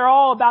churches. They're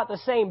all about the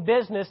same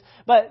business,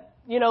 but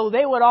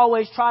they would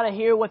always try to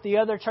hear what the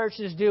other church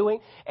is doing.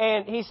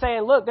 And he's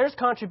saying, look, there's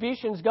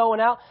contributions going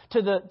out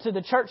to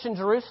the church in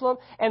Jerusalem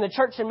and the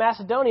church in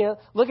Macedonia.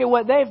 Look at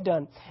what they've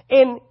done.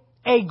 In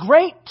a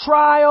great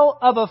trial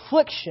of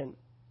affliction,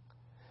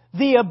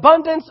 the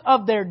abundance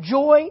of their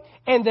joy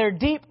and their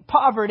deep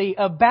poverty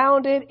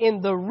abounded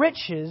in the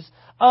riches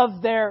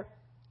of their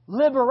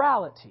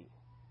liberality.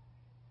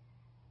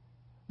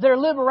 Their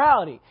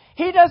liberality.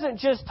 He doesn't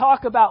just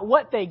talk about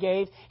what they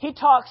gave. He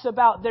talks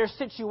about their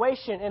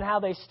situation and how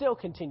they still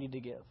continue to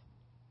give.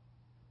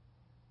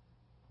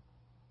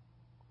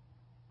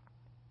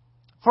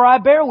 For I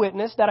bear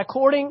witness that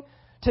according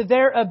to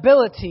their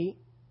ability,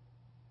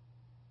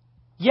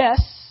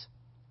 yes,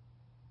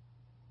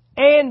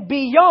 and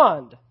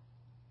beyond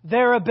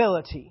their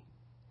ability,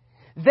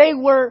 they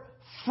were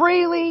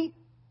freely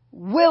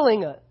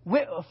willing.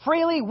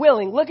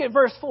 Look at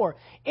verse 4.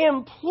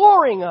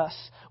 Imploring us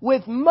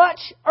with much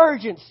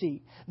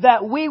urgency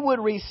that we would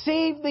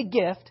receive the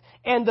gift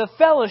and the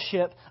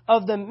fellowship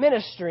of the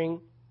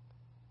ministering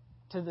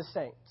to the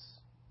saints.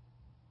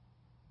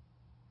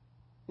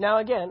 Now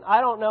again, I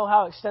don't know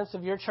how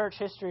extensive your church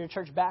history or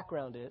church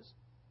background is.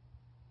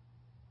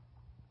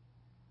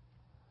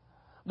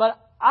 But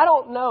I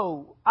don't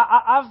know.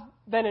 I've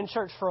been in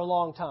church for a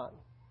long time.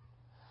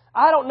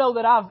 I don't know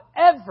that I've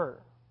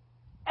ever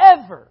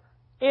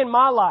in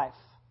my life,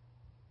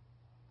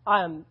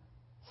 I am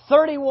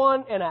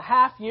 31 and a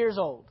half years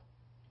old.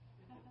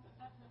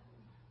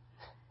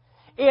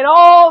 In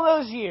all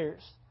those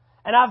years,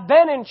 and I've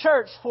been in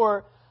church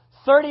for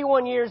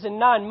 31 years and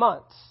 9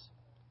 months.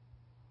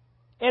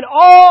 In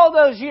all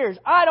those years,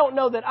 I don't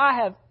know that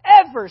I have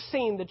ever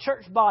seen the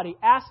church body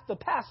ask the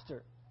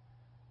pastor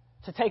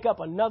to take up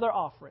another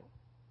offering.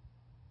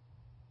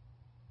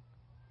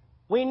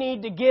 We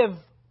need to give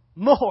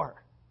more.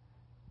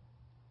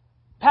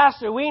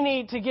 Pastor, we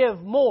need to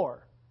give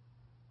more.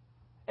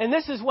 And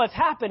this is what's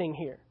happening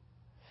here.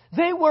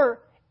 They were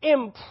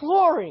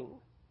imploring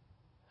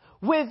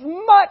with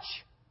much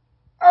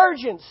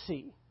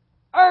urgency.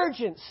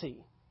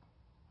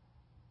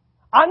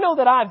 I know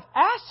that I've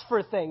asked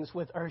for things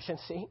with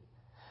urgency.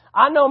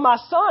 I know my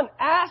son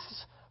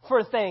asks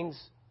for things.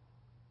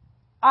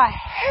 I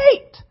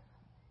hate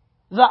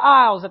the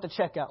aisles at the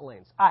checkout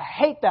lanes. I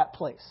hate that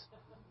place.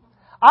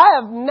 I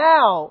have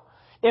now,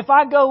 if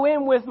I go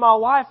in with my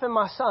wife and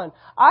my son,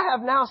 I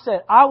have now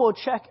said, I will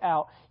check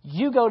out.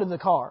 You go to the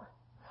car.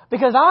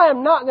 Because I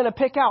am not going to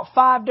pick out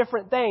 5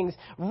 different things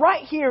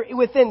right here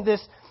within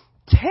this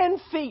 10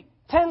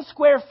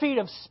 square feet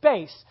of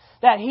space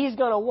that he's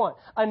going to want.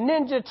 A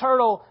Ninja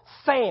Turtle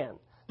fan.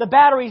 The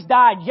batteries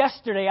died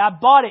yesterday. I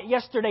bought it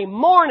yesterday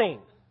morning.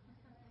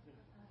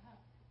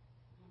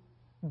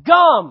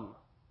 Gum.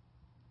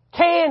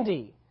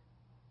 Candy.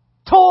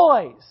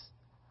 Toys.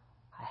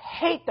 I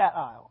hate that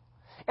aisle.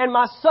 And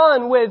my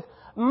son, with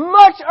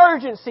much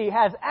urgency,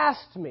 has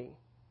asked me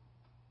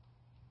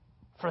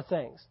for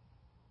things.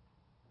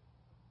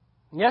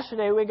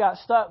 Yesterday we got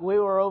stuck. We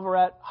were over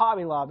at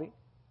Hobby Lobby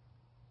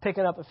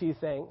picking up a few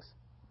things.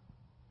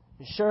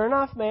 And sure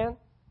enough, man,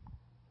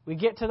 we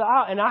get to the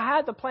aisle, and I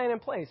had the plan in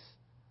place.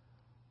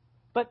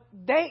 But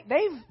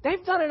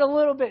they've done it a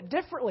little bit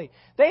differently.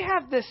 They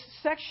have this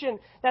section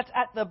that's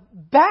at the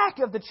back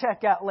of the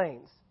checkout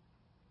lanes.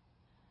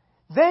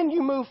 Then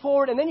you move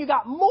forward, and then you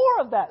got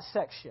more of that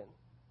section.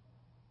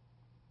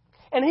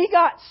 And he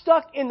got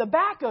stuck in the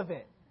back of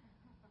it.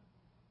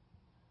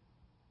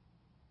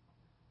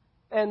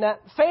 And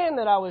that fan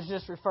that I was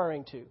just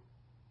referring to,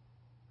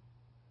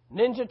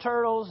 Ninja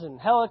Turtles and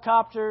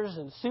helicopters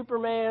and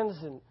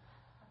Supermans, and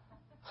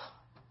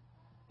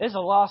it's a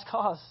lost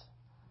cause.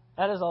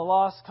 That is a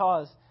lost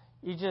cause.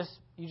 You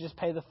just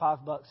pay the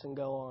 $5 and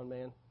go on,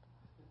 man.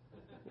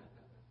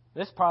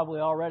 This probably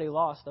already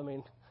lost. I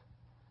mean,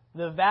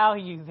 the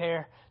value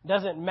there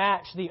doesn't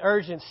match the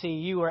urgency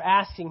you were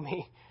asking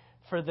me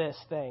for this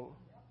thing.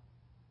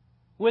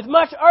 With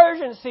much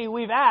urgency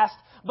we've asked,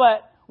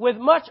 but with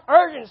much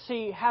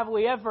urgency have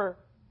we ever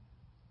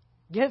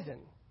given?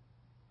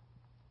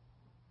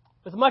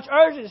 With much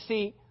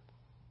urgency,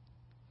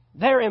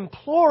 they're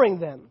imploring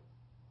them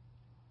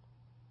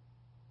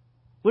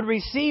would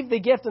receive the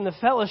gift and the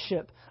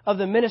fellowship of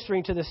the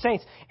ministering to the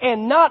saints.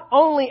 And not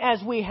only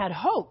as we had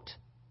hoped.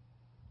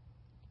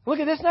 Look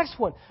at this next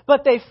one.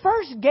 But they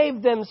first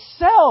gave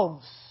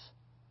themselves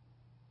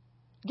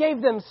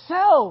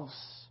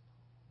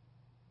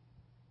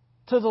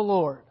to the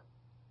Lord.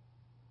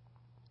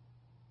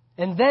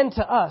 And then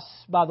to us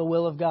by the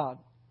will of God.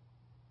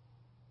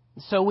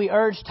 So we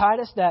urge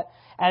Titus that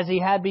as he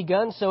had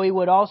begun, so he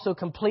would also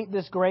complete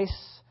this grace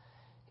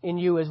in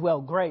you as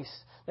well. Grace.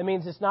 That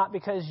means it's not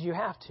because you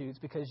have to, it's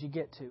because you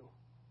get to.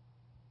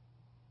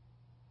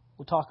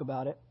 We'll talk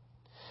about it.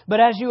 But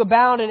as you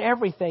abound in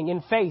everything,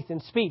 in faith,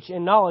 in speech,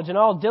 in knowledge, in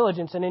all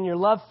diligence, and in your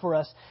love for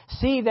us,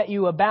 see that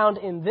you abound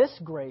in this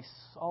grace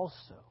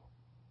also.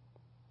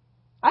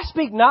 I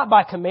speak not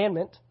by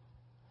commandment,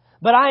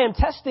 but I am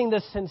testing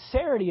the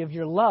sincerity of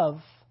your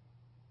love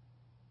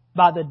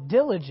by the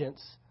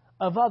diligence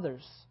of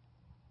others.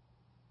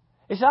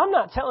 He said, I'm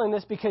not telling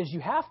this because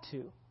you have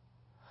to,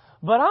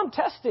 but I'm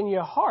testing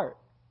your heart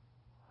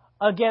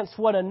against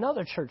what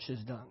another church has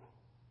done,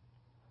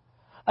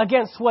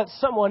 against what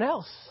someone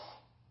else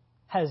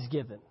has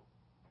given.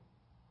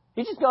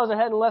 He just goes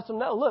ahead and lets them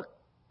know, look,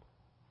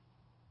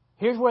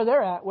 here's where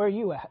they're at, where are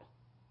you at?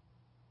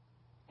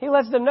 He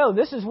lets them know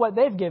this is what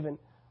they've given.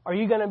 Are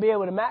you going to be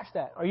able to match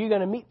that? Are you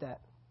going to meet that?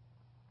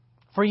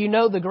 For you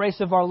know the grace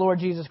of our Lord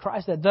Jesus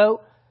Christ, that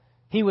though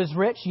He was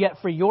rich, yet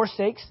for your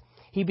sakes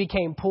He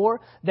became poor,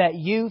 that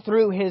you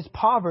through His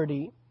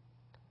poverty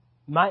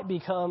might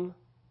become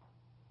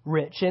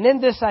rich. And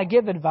in this I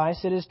give advice,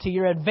 it is to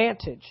your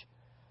advantage.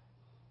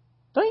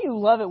 Don't you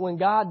love it when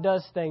God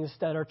does things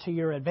that are to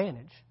your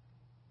advantage?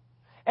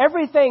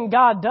 Everything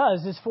God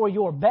does is for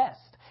your best.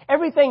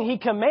 Everything He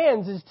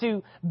commands is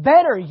to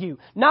better you,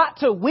 not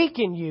to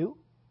weaken you.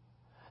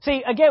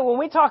 See, again, when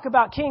we talk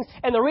about kings,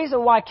 and the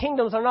reason why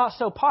kingdoms are not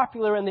so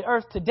popular in the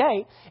earth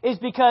today is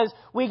because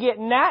we get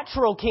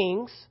natural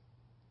kings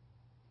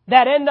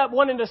that end up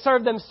wanting to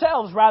serve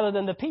themselves rather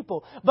than the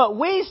people. But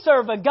we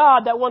serve a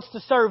God that wants to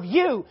serve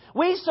you.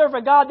 We serve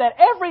a God that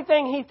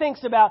everything He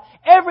thinks about,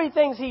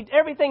 everything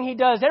He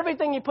does,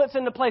 everything He puts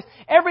into place,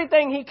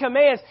 everything He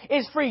commands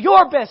is for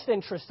your best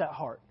interest at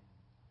heart.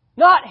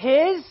 Not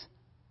His.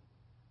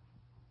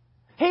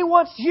 He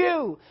wants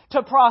you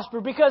to prosper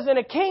because in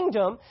a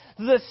kingdom,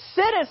 the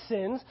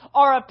citizens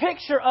are a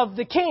picture of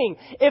the king.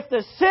 If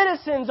the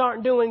citizens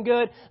aren't doing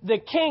good, the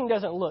king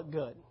doesn't look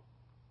good.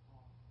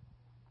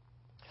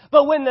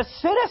 But when the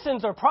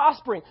citizens are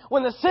prospering,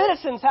 when the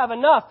citizens have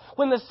enough,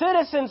 when the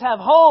citizens have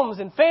homes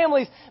and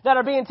families that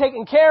are being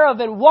taken care of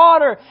and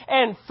water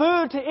and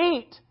food to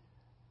eat,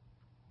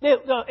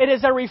 it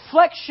is a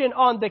reflection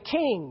on the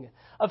king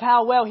of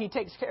how well he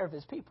takes care of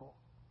his people.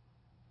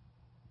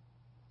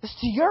 It's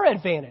to your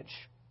advantage.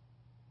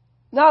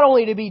 Not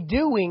only to be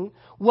doing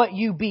what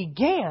you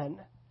began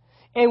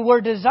and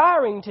were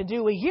desiring to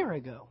do a year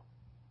ago.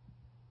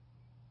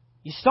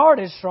 You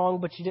started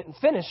strong, but you didn't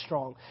finish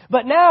strong.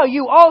 But now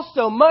you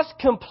also must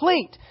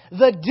complete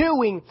the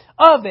doing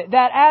of it,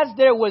 that as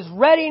there was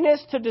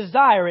readiness to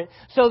desire it,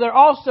 so there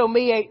also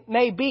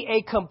may be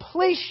a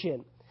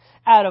completion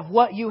out of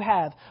what you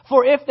have.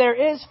 For if there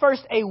is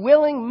first a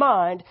willing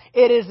mind,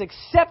 it is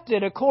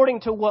accepted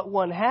according to what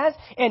one has,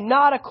 and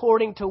not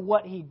according to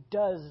what he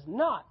does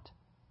not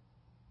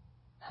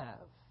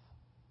have.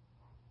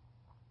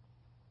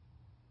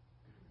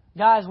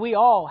 Guys, we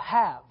all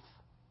have.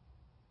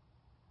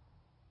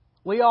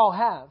 We all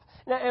have.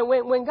 Now, and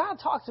when God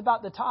talks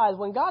about the tithe,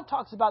 when God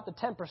talks about the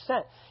 10%,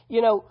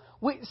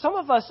 some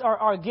of us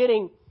are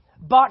getting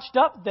botched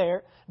up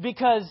there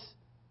because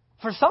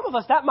for some of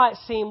us that might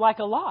seem like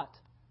a lot.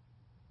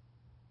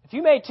 If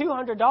you made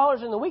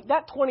 $200 in the week,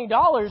 that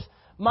 $20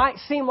 might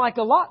seem like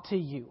a lot to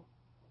you.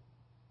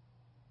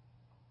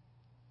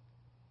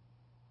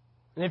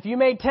 And if you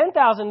made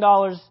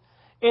 $10,000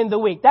 in the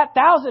week, that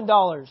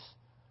 $1,000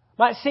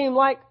 might seem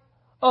like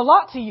a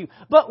lot to you.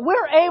 But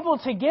we're able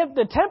to give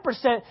the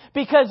 10%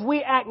 because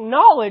we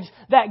acknowledge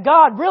that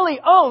God really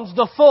owns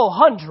the full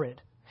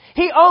 100.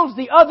 He owns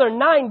the other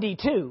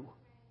 92.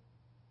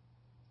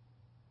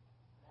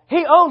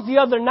 He owns the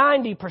other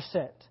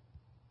 90%.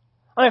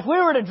 I mean, if we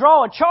were to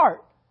draw a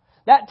chart,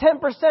 that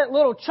 10%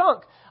 little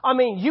chunk,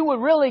 you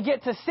would really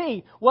get to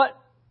see what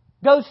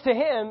goes to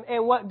Him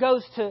and what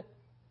goes to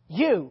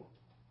you.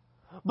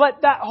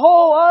 But that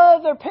whole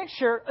other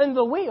picture in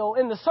the wheel,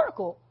 in the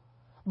circle,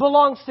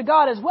 belongs to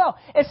God as well.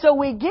 And so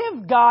we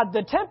give God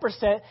the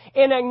 10%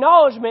 in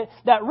acknowledgement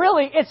that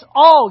really it's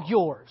all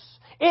yours.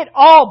 It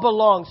all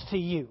belongs to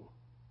you.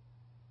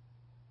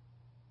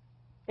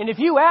 And if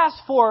you ask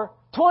for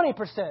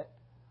 20%,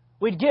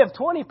 we'd give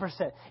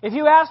 20%. If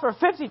you ask for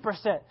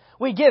 50%,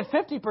 we give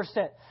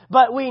 50%.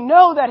 But we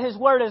know that His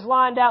Word is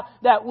lined out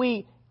that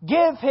we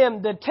give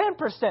Him the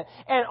 10%.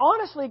 And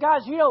honestly,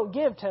 guys, you don't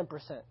give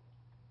 10%.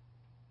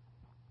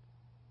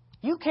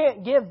 You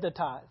can't give the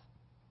tithe.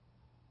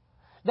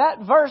 That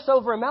verse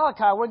over in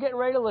Malachi, we're getting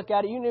ready to look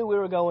at it. You knew we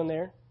were going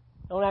there.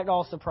 Don't act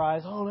all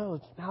surprised. Oh no,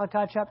 it's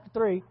Malachi chapter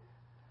 3.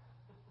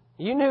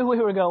 You knew we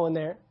were going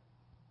there.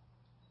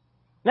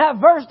 That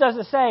verse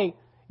doesn't say,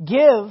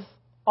 give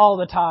all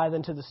the tithe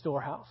into the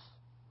storehouse.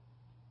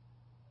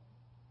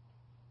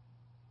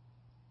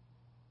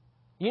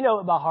 You know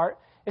it by heart.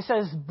 It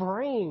says,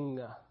 bring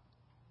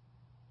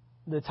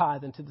the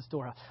tithe into the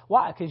storehouse.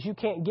 Why? Because you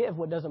can't give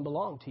what doesn't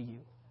belong to you.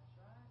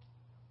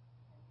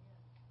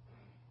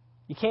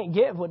 You can't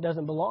give what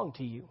doesn't belong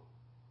to you.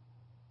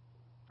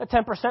 That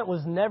 10%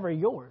 was never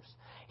yours.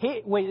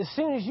 As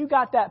soon as you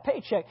got that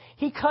paycheck,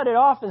 He cut it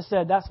off and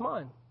said, that's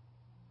mine.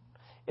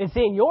 It's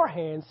in your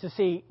hands to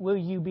see, will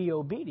you be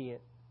obedient?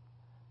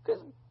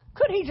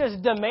 Could He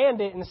just demand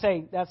it and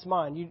say, that's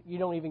mine? You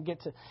don't even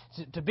get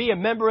to be a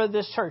member of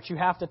this church. You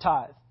have to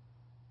tithe.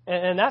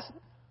 And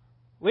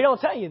we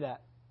don't tell you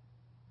that.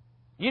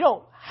 You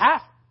don't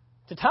have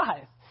to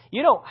tithe.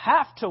 You don't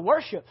have to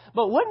worship.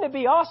 But wouldn't it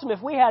be awesome if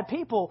we had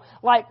people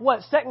like what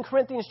 2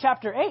 Corinthians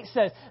chapter 8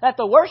 says, that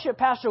the worship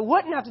pastor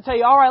wouldn't have to tell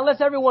you, all right, let's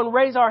everyone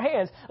raise our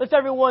hands. Let's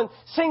everyone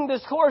sing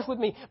this chorus with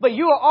me. But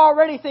you are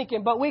already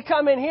thinking, but we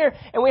come in here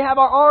and we have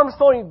our arms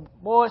folded.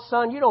 Boy,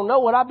 son, you don't know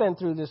what I've been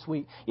through this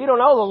week. You don't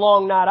know the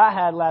long night I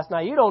had last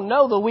night. You don't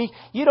know the week.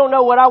 You don't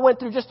know what I went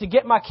through just to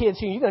get my kids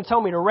here. You're going to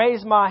tell me to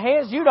raise my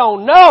hands? You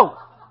don't know.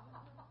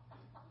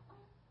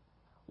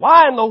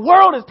 Why in the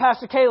world is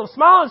Pastor Caleb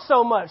smiling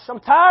so much?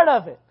 I'm tired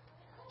of it.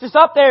 Just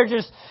up there,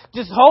 just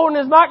holding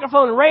his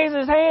microphone and raising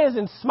his hands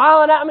and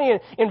smiling at me and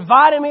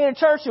inviting me to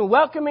church and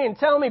welcoming me and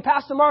telling me,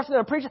 Pastor Mark's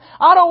going to preach.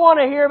 I don't want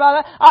to hear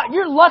about that.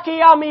 You're lucky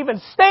I'm even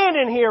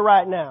standing here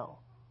right now.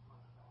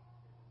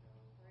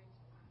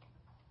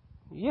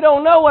 You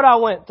don't know what I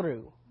went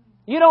through.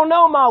 You don't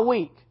know my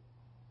week.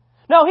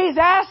 No, He's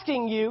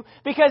asking you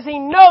because He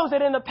knows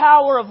that in the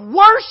power of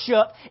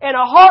worship and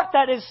a heart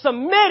that is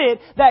submitted,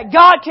 that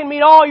God can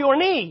meet all your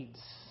needs.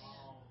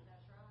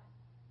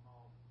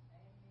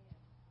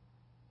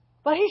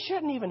 But He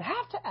shouldn't even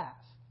have to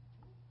ask.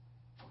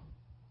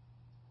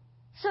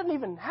 Shouldn't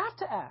even have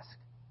to ask.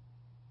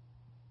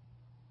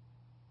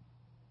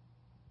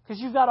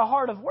 Because you've got a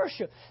heart of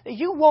worship.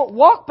 You won't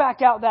walk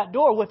back out that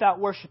door without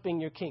worshiping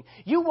your King.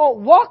 You won't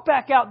walk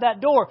back out that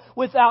door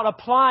without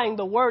applying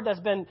the word that's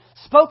been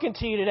spoken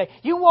to you today.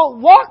 You won't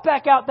walk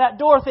back out that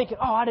door thinking,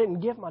 oh, I didn't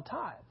give my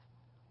tithe.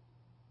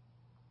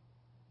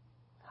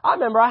 I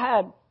remember I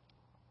had,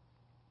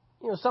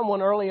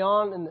 someone early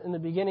on in the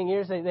beginning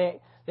years, they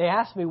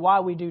asked me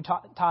why we do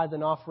tithe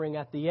and offering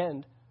at the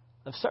end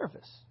of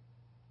service.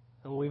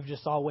 And we've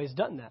just always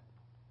done that.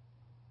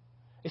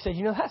 They said,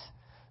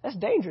 that's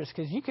dangerous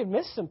because you could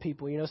miss some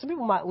people. Some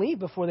people might leave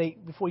before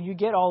you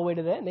get all the way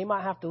to the end. They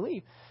might have to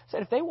leave. I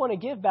said, if they want to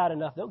give bad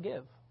enough, they'll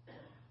give.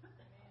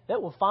 They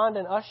will find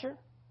an usher.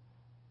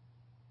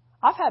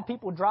 I've had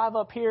people drive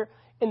up here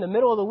in the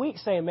middle of the week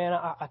saying, man,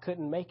 I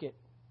couldn't make it.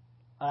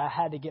 I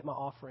had to get my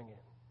offering in.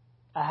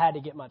 I had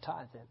to get my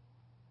tithe in.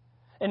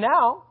 And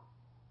now,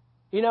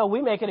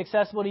 we make it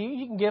accessible to you.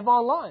 You can give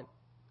online.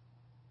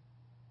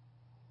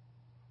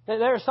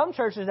 There are some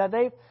churches that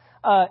they've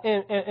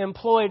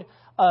employed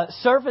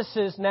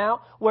services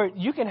now where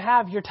you can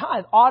have your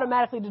tithe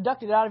automatically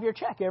deducted out of your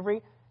check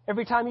every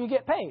time you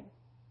get paid.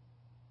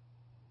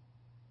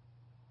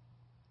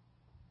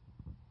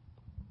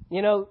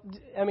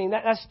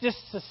 That's just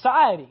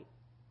society.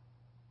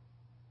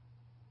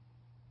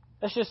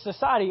 That's just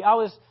society. I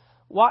was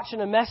watching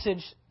a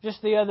message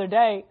just the other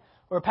day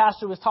where a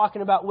pastor was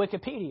talking about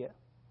Wikipedia.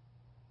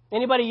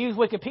 Anybody use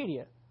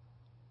Wikipedia?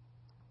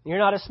 You're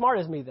not as smart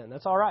as me then.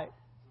 That's all right.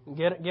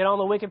 Get on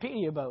the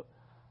Wikipedia boat.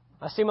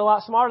 I seem a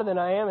lot smarter than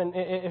I am, and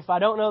if I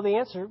don't know the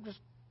answer, just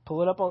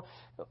pull it up on...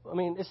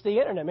 it's the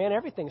internet, man.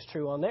 Everything's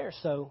true on there,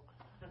 so...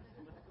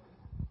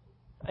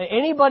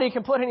 Anybody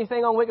can put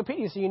anything on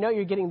Wikipedia, so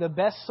you're getting the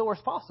best source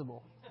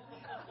possible.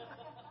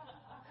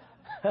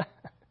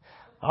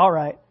 All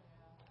right.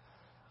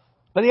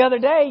 But the other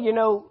day,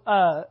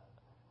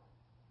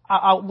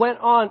 I went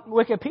on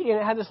Wikipedia and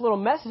it had this little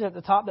message at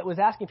the top that was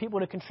asking people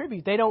to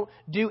contribute. They don't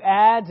do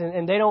ads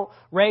and they don't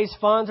raise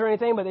funds or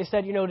anything, but they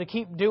said, to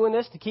keep doing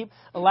this, to keep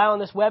allowing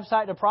this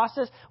website to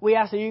process, we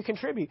ask that you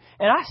contribute.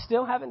 And I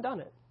still haven't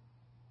done it.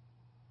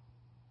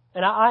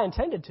 And I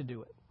intended to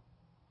do it.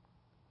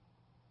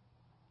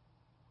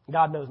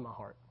 God knows my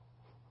heart.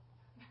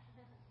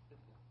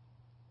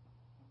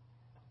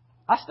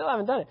 I still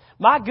haven't done it.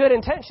 My good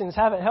intentions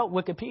haven't helped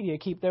Wikipedia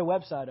keep their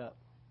website up.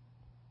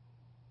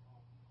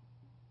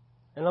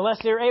 And unless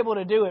they're able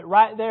to do it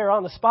right there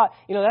on the spot,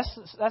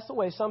 that's the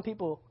way some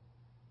people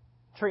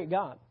treat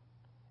God.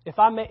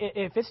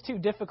 If it's too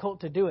difficult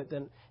to do it,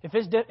 then if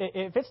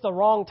it's the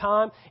wrong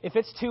time, if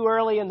it's too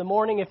early in the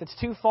morning, if it's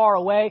too far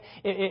away,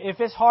 if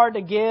it's hard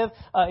to give,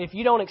 if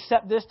you don't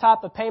accept this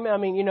type of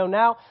payment,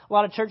 now a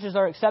lot of churches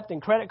are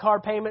accepting credit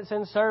card payments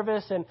in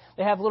service, and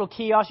they have little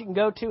kiosks you can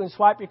go to and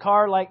swipe your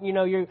card, like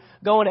you're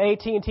going to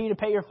AT&T to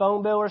pay your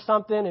phone bill or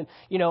something, and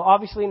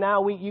obviously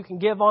now you can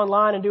give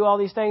online and do all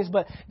these things,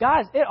 but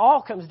guys, it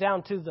all comes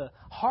down to the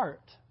heart.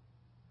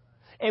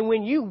 And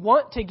when you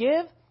want to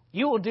give,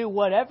 you will do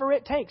whatever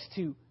it takes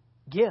to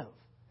give.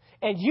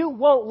 And you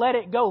won't let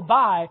it go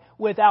by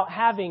without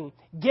having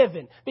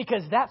given,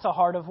 because that's a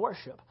heart of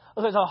worship.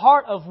 Because a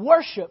heart of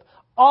worship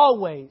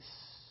always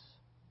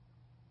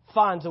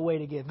finds a way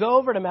to give. Go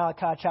over to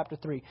Malachi chapter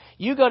 3.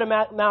 You go to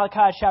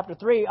Malachi chapter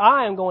 3.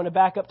 I am going to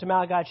back up to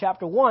Malachi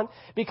chapter 1,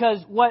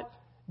 because what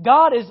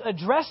God is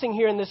addressing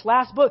here in this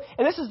last book,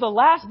 and this is the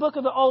last book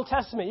of the Old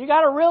Testament. You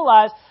got to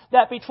realize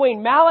that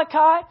between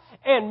Malachi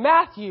and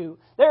Matthew,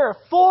 there are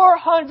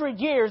 400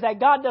 years that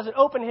God doesn't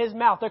open His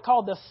mouth. They're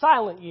called the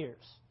silent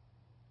years.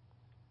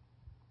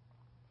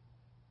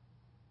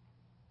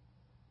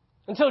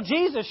 Until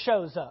Jesus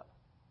shows up.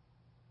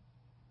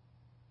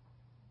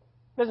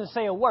 Doesn't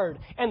say a word.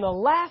 And the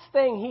last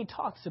thing He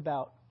talks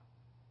about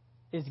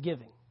is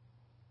giving.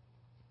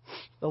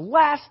 The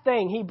last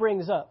thing He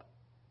brings up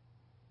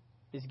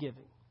is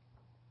giving.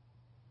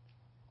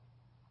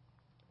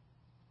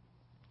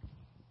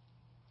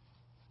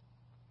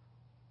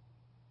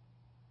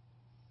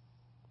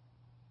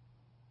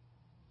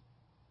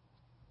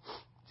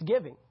 It's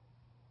giving.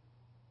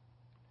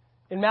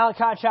 In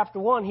Malachi chapter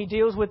 1, he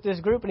deals with this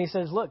group and he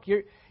says, look,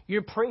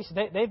 your priests,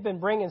 they've been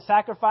bringing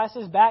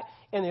sacrifices back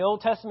in the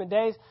Old Testament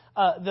days.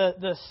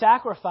 The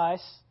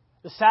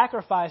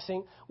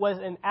sacrificing was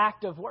an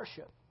act of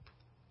worship.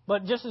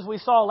 But just as we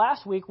saw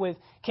last week with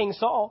King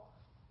Saul,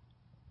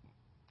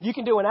 you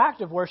can do an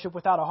act of worship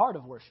without a heart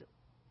of worship.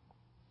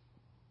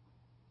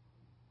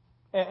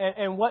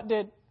 And what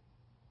did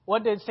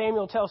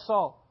Samuel tell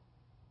Saul?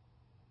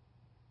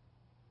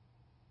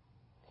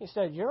 He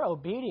said, your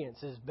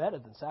obedience is better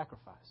than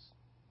sacrifice.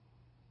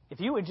 If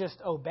you would just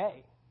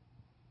obey,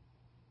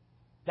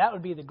 that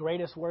would be the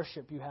greatest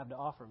worship you have to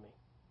offer me.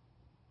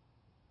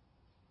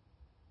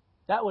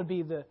 That would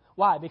be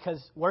why?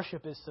 Because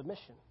worship is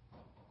submission.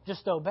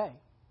 Just obey.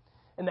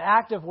 And the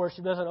act of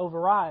worship doesn't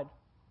override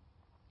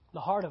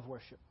the heart of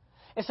worship.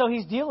 And so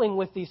he's dealing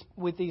with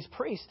these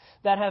priests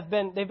that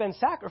they've been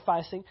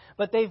sacrificing,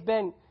 but they've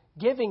been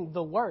giving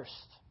the worst.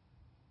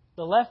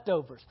 The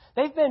leftovers.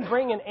 They've been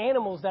bringing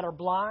animals that are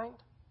blind,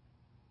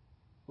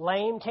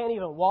 lame, can't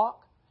even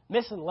walk,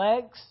 missing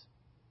legs,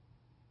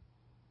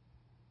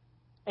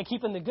 and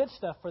keeping the good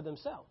stuff for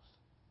themselves.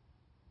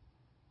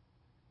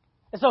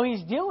 And so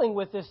he's dealing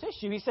with this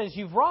issue. He says,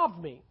 you've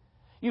robbed me.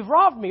 You've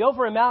robbed me.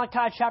 Over in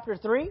Malachi chapter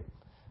 3,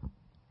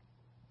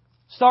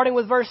 starting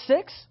with verse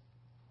 6.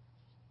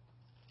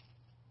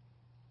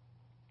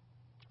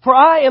 For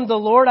I am the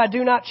Lord, I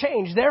do not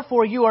change.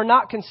 Therefore you are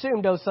not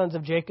consumed, O sons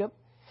of Jacob.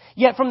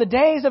 Yet from the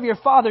days of your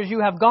fathers you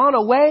have gone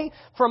away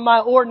from my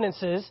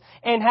ordinances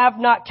and have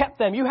not kept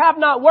them. You have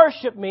not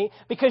worshipped me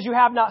because you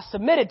have not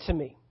submitted to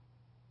me.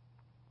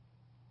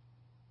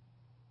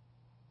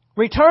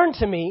 Return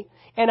to me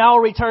and I will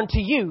return to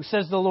you,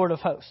 says the Lord of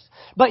hosts.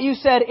 But you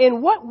said,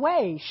 in what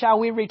way shall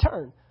we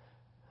return?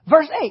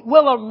 Verse 8,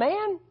 will a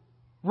man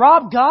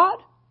rob God?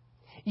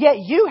 Yet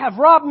you have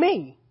robbed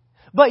me.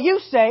 But you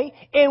say,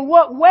 in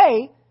what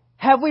way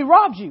have we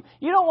robbed you?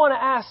 You don't want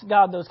to ask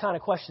God those kind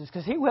of questions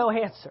because He will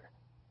answer.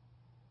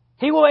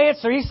 He will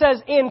answer. He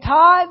says, in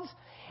tithes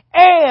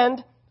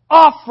and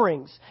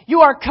offerings.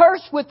 You are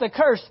cursed with the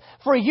curse,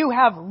 for you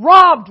have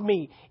robbed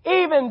me,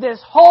 even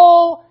this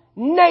whole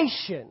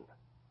nation.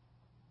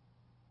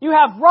 You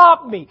have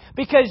robbed me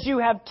because you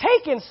have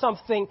taken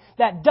something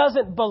that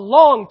doesn't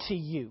belong to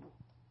you,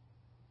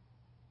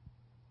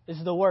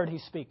 is the word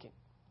He's speaking.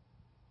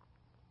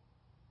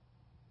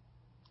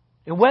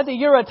 And whether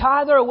you're a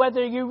tither or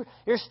whether you're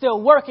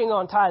still working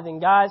on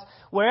tithing, guys,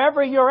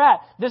 wherever you're at,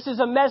 this is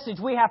a message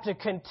we have to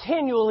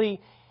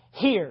continually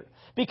hear.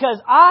 Because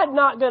I'm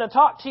not going to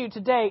talk to you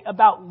today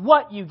about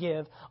what you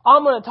give.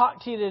 I'm going to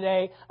talk to you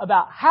today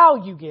about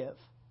how you give.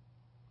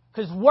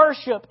 Because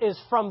worship is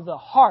from the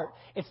heart.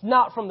 It's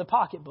not from the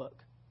pocketbook.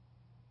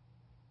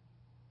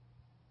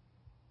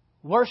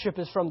 Worship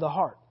is from the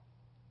heart.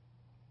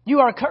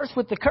 You are cursed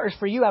with the curse,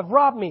 for you have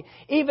robbed me,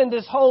 even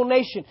this whole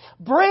nation.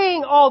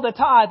 Bring all the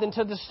tithe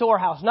into the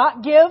storehouse.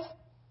 Not give.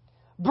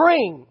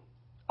 Bring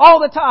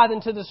all the tithe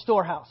into the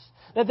storehouse,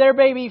 that there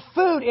may be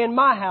food in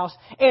my house.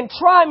 And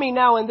try me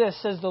now in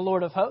this, says the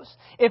Lord of hosts,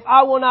 if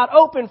I will not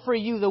open for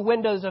you the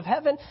windows of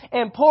heaven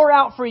and pour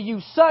out for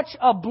you such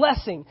a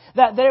blessing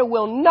that there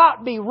will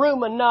not be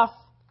room enough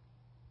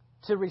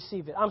to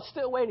receive it. I'm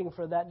still waiting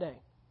for that day.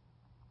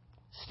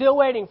 Still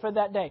waiting for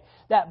that day.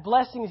 That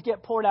blessings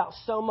get poured out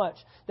so much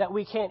that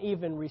we can't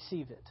even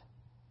receive it.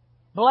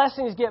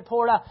 Blessings get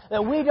poured out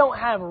that we don't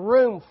have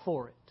room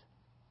for it.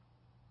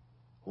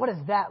 What does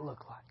that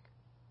look like?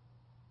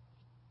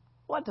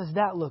 What does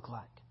that look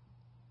like?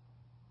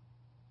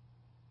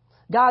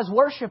 Guys,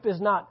 worship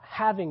is not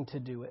having to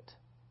do it.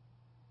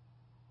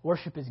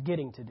 Worship is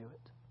getting to do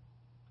it.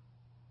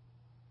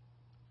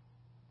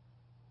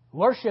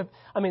 Worship,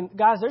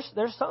 guys,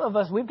 there's some of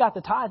us, we've got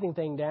the tithing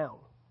thing down.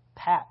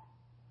 Pat.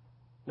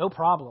 No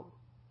problem.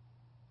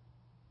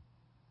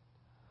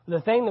 The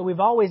thing that we've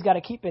always got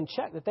to keep in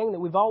check, the thing that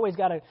we've always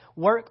got to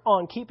work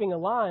on keeping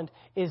aligned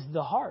is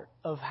the heart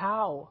of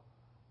how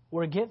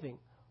we're giving.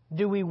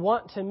 Do we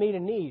want to meet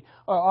a need?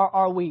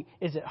 Or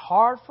is it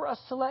hard for us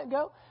to let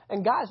go?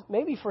 And guys,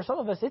 maybe for some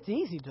of us, it's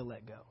easy to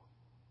let go.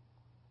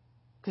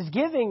 Because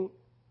giving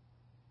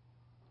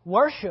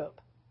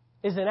worship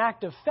is an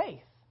act of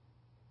faith.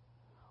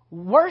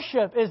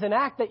 Worship is an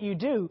act that you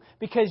do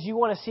because you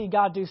want to see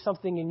God do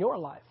something in your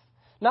life.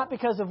 Not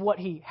because of what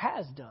He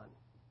has done.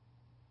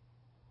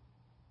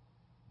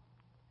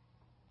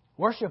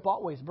 Worship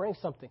always brings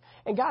something.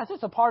 And guys,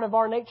 it's a part of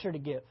our nature to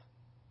give.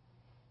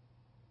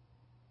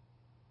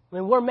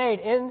 We're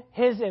made in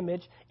His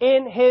image,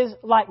 in His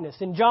likeness.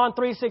 And John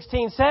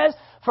 3:16 says,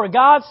 for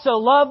God so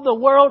loved the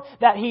world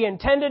that He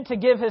intended to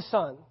give His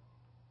Son.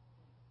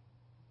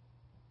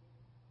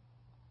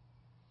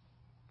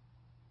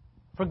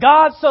 For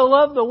God so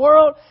loved the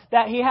world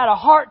that He had a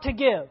heart to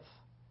give.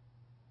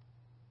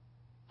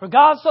 For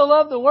God so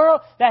loved the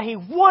world that He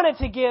wanted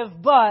to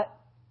give, but...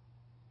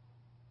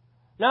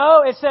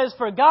 No, it says,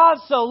 for God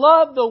so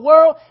loved the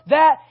world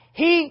that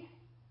He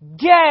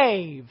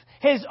gave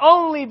His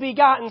only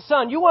begotten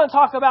Son. You want to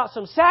talk about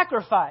some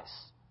sacrifice?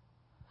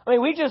 I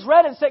mean, we just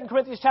read in 2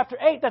 Corinthians chapter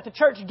 8 that the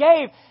church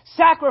gave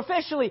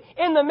sacrificially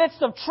in the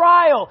midst of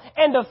trial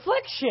and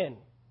affliction.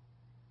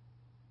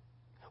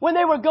 When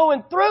they were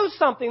going through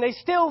something, they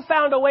still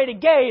found a way to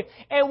give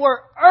and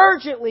were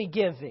urgently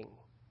giving.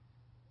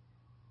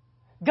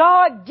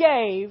 God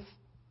gave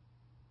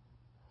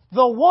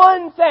the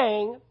one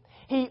thing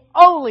He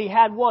only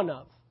had one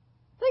of.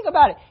 Think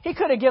about it. He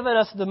could have given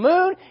us the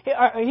moon.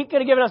 He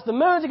could have given us the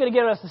moons. He could have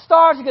given us the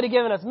stars. He could have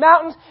given us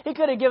mountains. He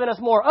could have given us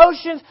more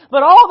oceans.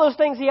 But all those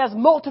things He has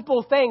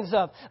multiple things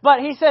of.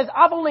 But He says,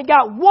 I've only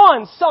got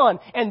one son,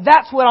 and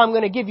that's what I'm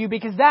going to give you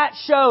because that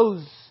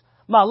shows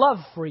my love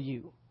for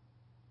you.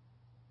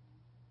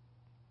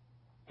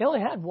 He only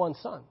had one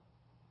son.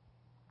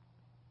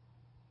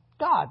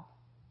 God.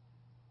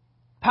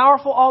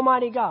 Powerful,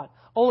 almighty God.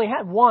 Only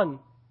had one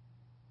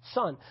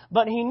son.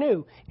 But He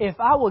knew, if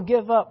I will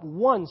give up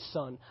one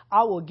son,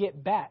 I will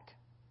get back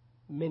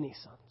many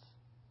sons.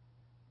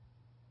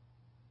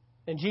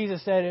 And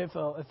Jesus said, if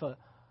a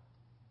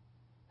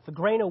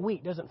grain of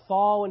wheat doesn't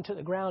fall into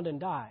the ground and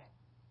die,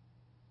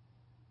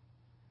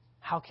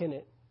 how can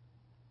it?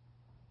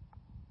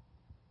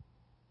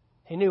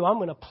 He knew, I'm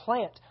going to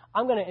plant,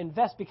 I'm going to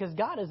invest, because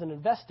God is an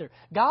investor.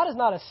 God is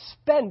not a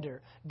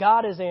spender.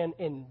 God is an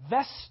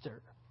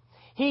investor.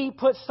 He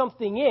puts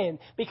something in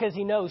because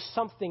He knows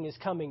something is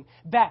coming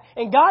back.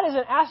 And God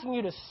isn't asking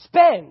you to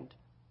spend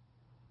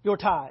your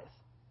tithe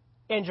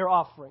and your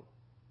offering.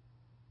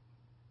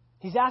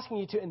 He's asking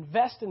you to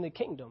invest in the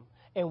kingdom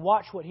and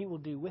watch what He will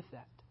do with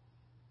that.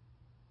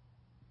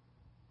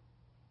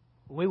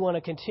 We want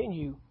to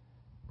continue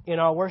in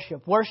our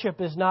worship.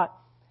 Worship is not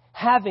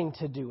having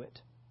to do it.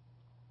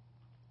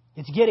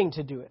 It's getting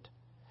to do it.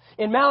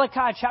 In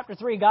Malachi chapter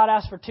 3, God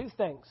asked for two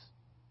things.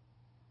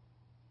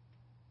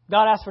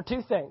 God asked for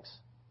two things.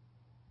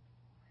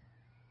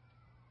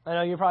 I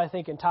know you're probably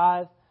thinking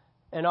tithe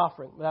and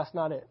offering, but that's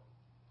not it.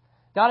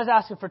 God is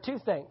asking for two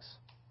things.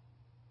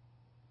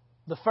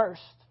 The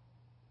first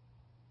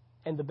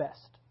and the best.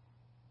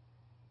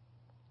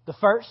 The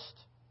first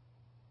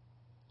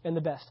and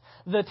the best.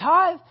 The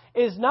tithe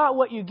is not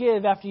what you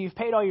give after you've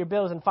paid all your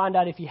bills and find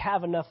out if you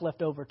have enough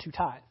left over to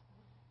tithe.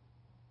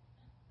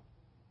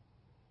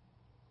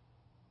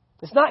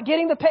 It's not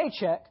getting the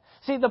paycheck.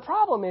 See, the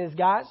problem is,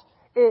 guys,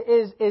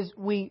 is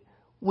we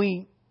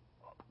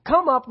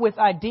come up with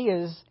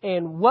ideas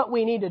and what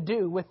we need to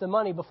do with the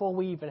money before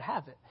we even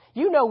have it.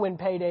 You know when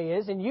payday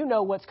is, and you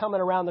know what's coming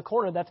around the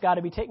corner that's got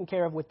to be taken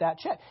care of with that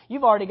check.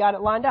 You've already got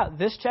it lined out.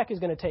 This check is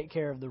going to take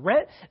care of the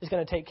rent. It's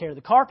going to take care of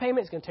the car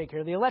payment. It's going to take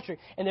care of the electric.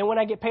 And then when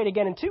I get paid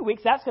again in 2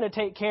 weeks, that's going to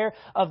take care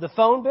of the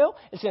phone bill.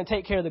 It's going to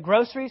take care of the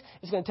groceries.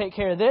 It's going to take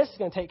care of this. It's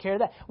going to take care of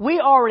that. We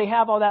already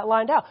have all that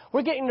lined out.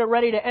 We're getting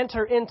ready to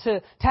enter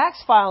into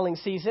tax filing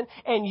season,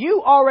 and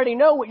you already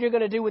know what you're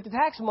going to do with the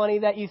tax money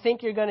that you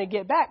think you're going to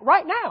get back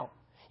right now.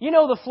 You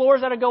know the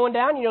floors that are going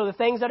down. You know the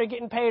things that are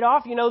getting paid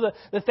off. You know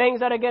the things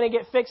that are going to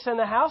get fixed in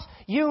the house.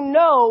 You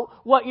know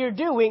what you're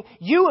doing.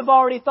 You have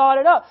already thought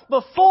it up.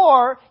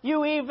 Before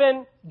you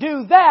even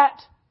do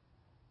that,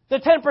 the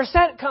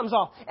 10% comes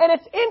off. And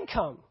it's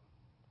income.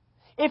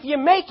 If you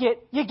make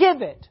it, you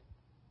give it.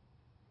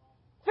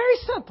 Very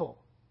simple.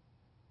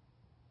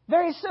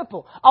 Very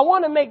simple. I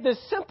want to make this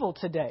simple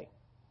today.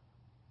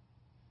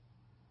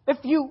 If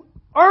you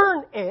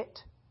earn it,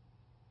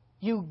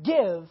 you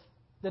give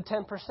the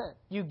 10%.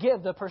 You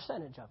give the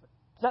percentage of it.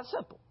 It's that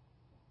simple.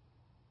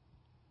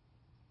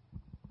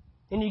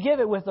 And you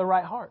give it with the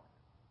right heart.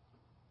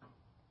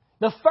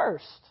 The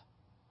first.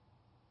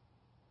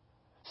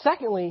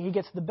 Secondly, He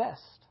gets the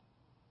best.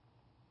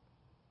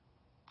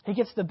 He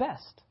gets the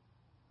best.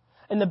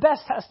 And the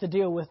best has to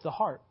deal with the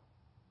heart.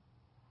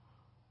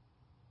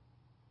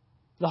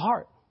 The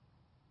heart.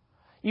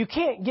 You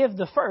can't give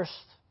the first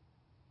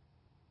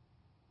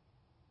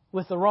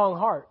with the wrong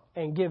heart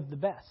and give the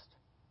best.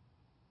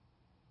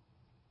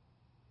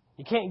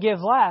 You can't give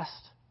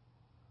last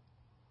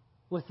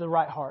with the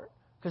right heart.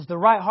 Because the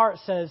right heart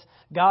says,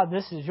 God,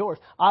 this is yours.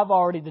 I've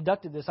already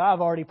deducted this.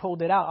 I've already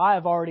pulled it out. I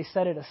have already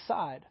set it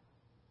aside.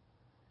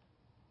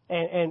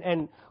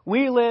 And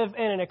we live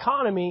in an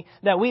economy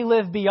that we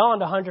live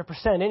beyond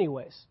 100%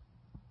 anyways.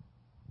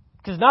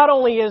 Because not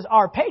only is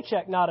our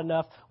paycheck not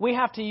enough, we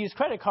have to use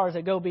credit cards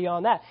that go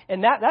beyond that.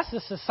 And that's the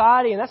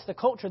society and that's the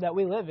culture that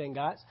we live in,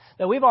 guys.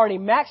 That we've already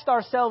maxed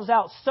ourselves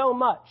out so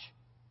much.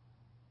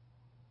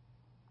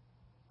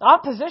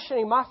 I'm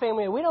positioning my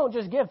family, and we don't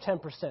just give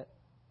 10%.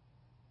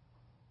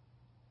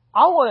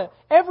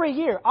 Every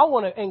year, I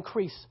want to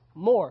increase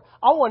more.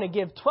 I want to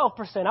give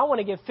 12%. I want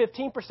to give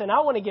 15%.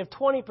 I want to give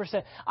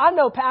 20%. I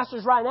know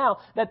pastors right now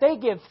that they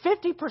give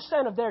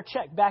 50% of their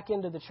check back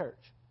into the church.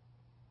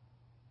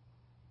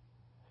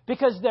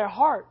 Because their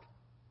heart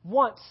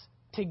wants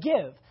to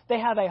give. They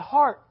have a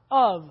heart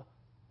of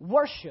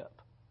worship.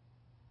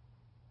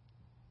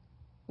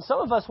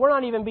 Some of us, we're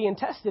not even being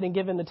tested in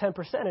giving the 10%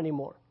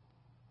 anymore.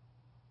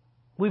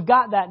 We've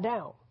got that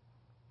down.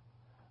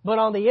 But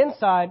on the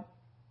inside,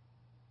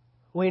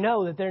 we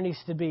know that there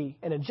needs to be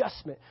an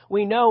adjustment.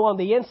 We know on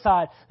the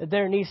inside that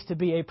there needs to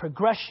be a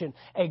progression,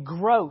 a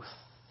growth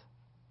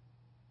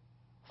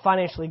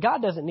financially.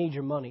 God doesn't need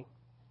your money.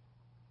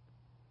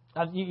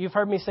 You've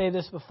heard me say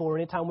this before.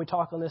 Anytime we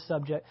talk on this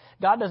subject,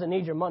 God doesn't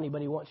need your money,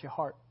 but He wants your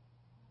heart.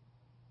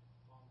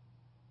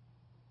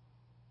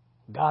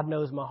 God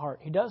knows my heart.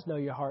 He does know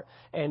your heart.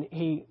 And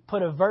He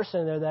put a verse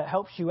in there that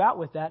helps you out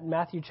with that. In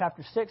Matthew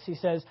chapter 6, He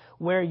says,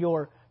 where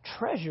your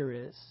treasure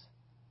is,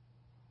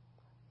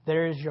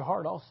 there is your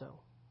heart also.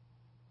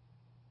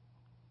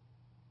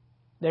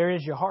 There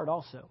is your heart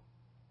also.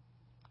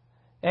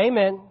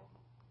 Amen.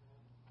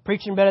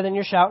 Preaching better than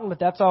you're shouting, but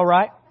that's all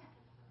right.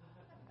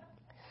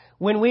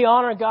 When we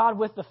honor God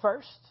with the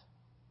first,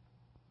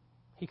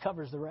 He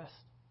covers the rest.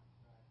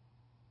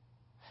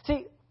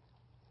 See,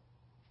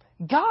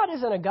 God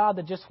isn't a God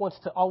that just wants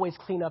to always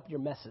clean up your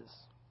messes.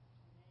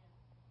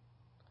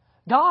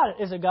 God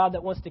is a God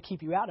that wants to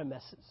keep you out of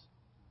messes.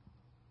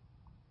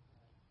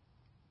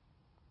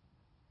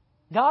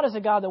 God is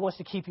a God that wants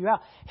to keep you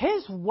out.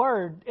 His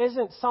word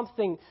isn't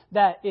something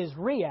that is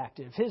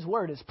reactive. His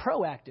word is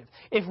proactive.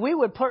 If we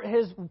would put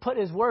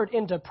His word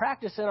into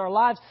practice in our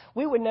lives,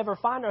 we would never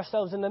find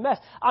ourselves in the mess.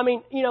 I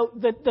mean,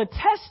 the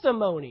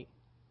testimony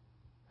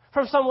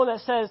from someone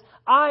that says,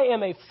 I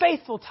am a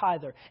faithful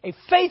tither, a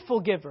faithful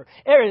giver.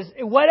 There is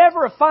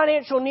whatever a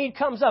financial need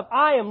comes up,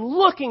 I am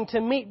looking to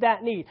meet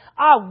that need.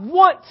 I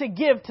want to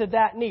give to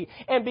that need,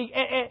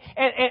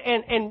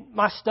 and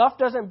my stuff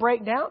doesn't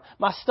break down.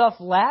 My stuff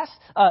lasts.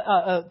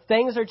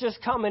 Things are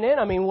just coming in.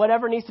 I mean,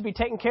 whatever needs to be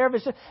taken care of.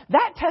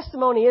 That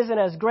testimony isn't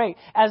as great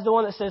as the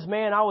one that says,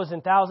 "Man, I was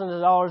in thousands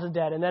of dollars of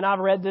debt, and then I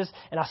read this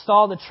and I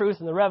saw the truth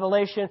and the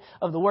revelation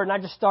of the word, and I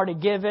just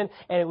started giving,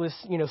 and it was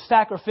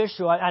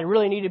sacrificial. I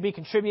really need to be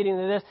contributing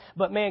to this."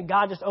 But man,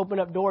 God just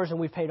opened up doors and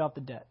we've paid off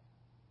the debt.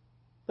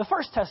 The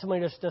first testimony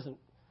just doesn't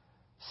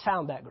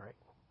sound that great.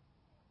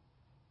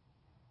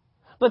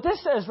 But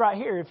this says right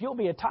here, if you'll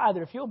be a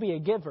tither, if you'll be a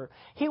giver,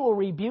 He will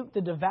rebuke the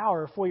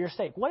devourer for your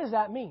sake. What does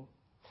that mean?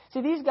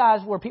 See, these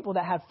guys were people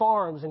that had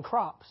farms and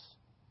crops.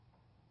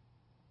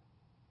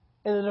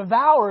 And the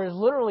devourer is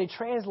literally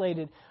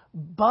translated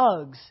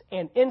bugs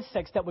and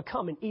insects that would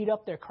come and eat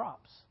up their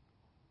crops.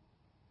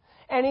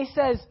 And He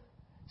says,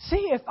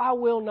 see if I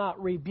will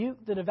not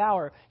rebuke the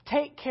devourer.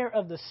 Take care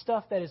of the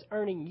stuff that is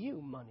earning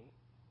you money.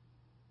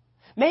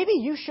 Maybe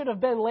you should have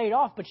been laid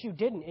off, but you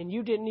didn't, and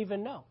you didn't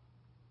even know.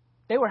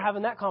 They were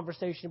having that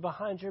conversation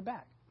behind your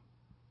back.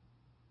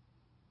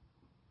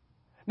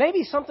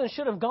 Maybe something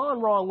should have gone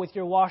wrong with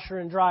your washer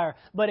and dryer,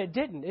 but it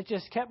didn't. It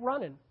just kept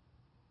running.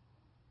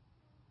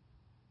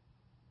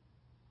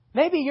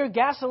 Maybe your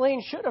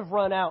gasoline should have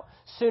run out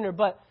sooner,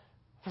 but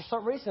for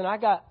some reason I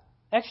got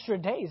extra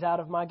days out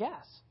of my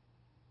gas.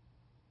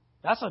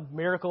 That's a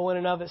miracle in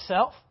and of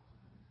itself.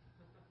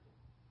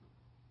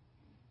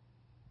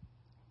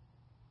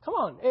 Come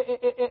on.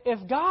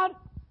 If God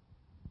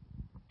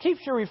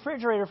keeps your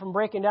refrigerator from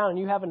breaking down and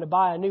you having to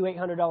buy a new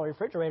 $800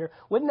 refrigerator,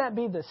 wouldn't that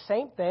be the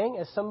same thing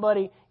as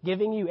somebody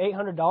giving you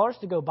 $800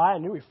 to go buy a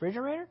new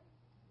refrigerator?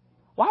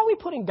 Why are we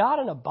putting God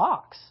in a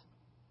box?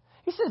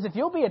 He says, if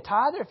you'll be a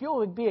tither, if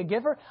you'll be a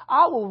giver,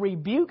 I will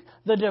rebuke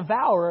the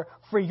devourer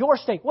for your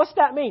sake. What's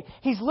that mean?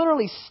 He's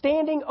literally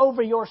standing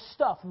over your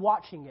stuff,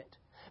 watching it.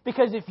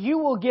 Because if you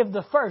will give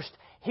the first,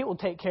 He will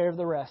take care of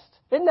the rest.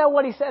 Isn't that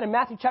what He said in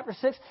Matthew chapter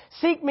 6?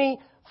 Seek me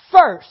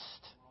first.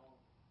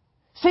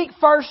 Seek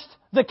first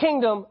the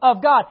kingdom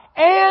of God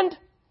and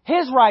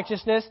His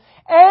righteousness,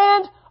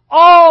 and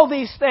all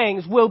these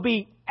things will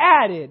be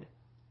added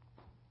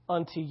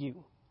unto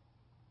you.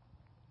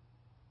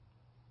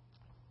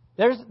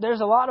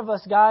 There's a lot of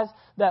us, guys,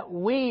 that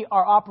we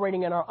are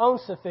operating in our own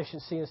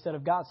sufficiency instead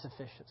of God's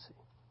sufficiency.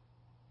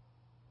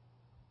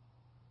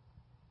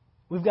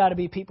 We've got to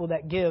be people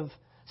that give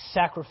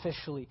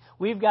sacrificially.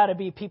 We've got to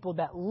be people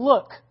that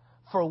look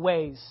for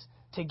ways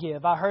to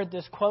give. I heard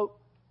this quote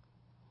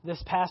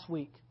this past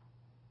week.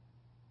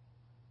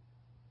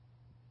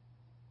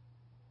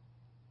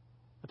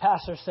 The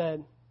pastor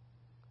said,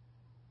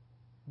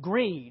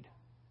 greed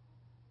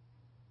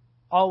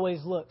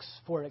always looks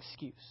for an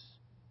excuse,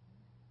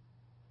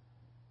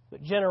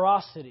 but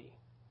generosity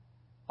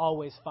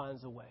always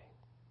finds a way.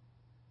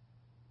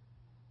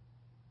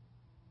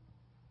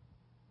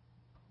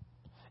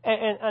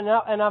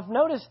 And I've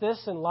noticed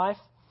this in life,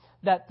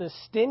 that the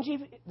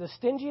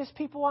stingiest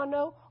people I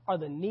know are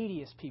the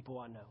neediest people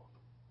I know.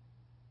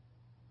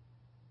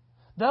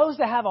 Those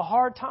that have a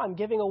hard time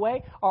giving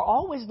away are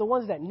always the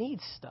ones that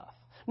need stuff.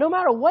 No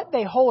matter what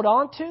they hold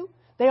on to,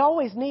 they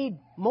always need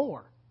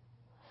more.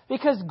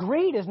 Because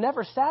greed is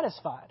never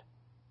satisfied.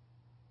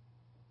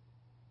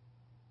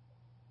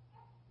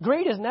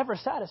 Greed is never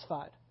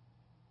satisfied.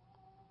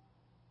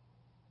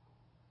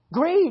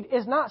 Greed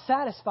is not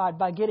satisfied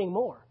by getting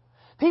more.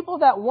 People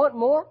that want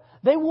more,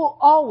 they will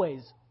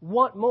always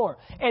want more.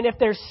 And if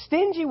they're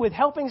stingy with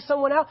helping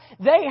someone out,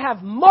 they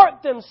have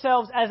marked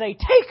themselves as a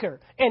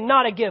taker and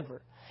not a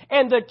giver.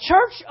 And the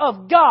church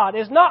of God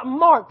is not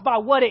marked by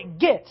what it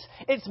gets.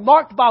 It's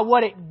marked by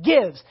what it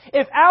gives.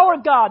 If our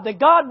God, the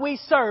God we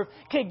serve,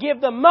 could give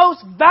the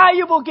most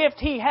valuable gift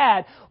He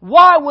had,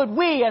 why would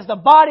we as the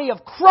body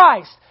of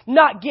Christ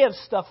not give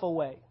stuff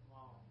away?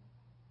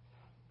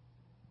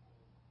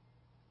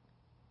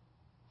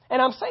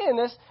 And I'm saying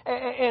this,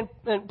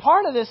 and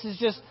part of this is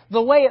just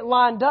the way it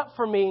lined up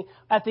for me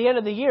at the end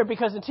of the year,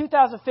 because in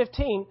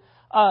 2015,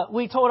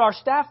 we told our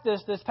staff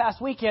this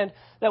past weekend,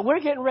 that we're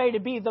getting ready to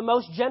be the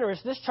most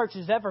generous this church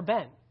has ever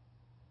been.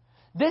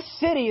 This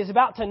city is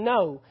about to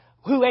know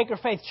who Anchor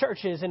Faith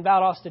Church is in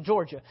Valdosta,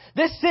 Georgia.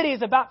 This city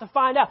is about to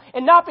find out.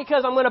 And not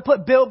because I'm going to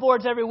put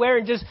billboards everywhere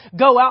and just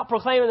go out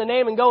proclaiming the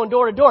name and going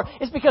door to door.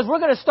 It's because we're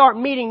going to start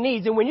meeting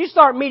needs. And when you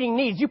start meeting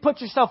needs, you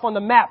put yourself on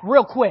the map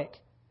real quick.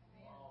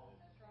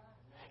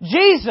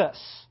 Jesus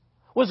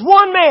was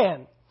one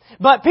man,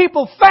 but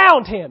people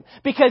found him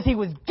because he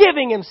was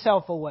giving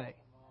himself away.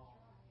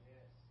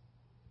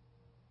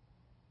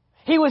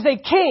 He was a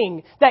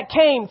king that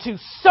came to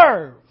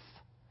serve.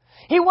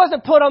 He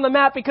wasn't put on the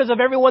map because of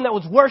everyone that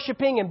was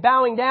worshiping and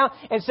bowing down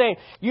and saying,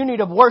 you need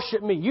to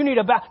worship me. You need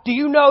to bow. Do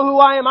you know who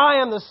I am? I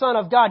am the Son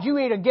of God. You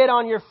need to get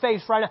on your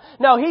face right now.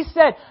 No, he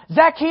said,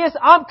 Zacchaeus,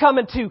 I'm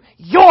coming to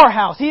your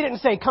house. He didn't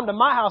say, come to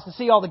my house and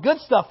see all the good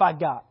stuff I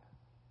got.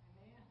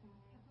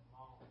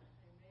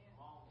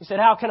 He said,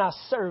 how can I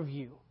serve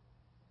you?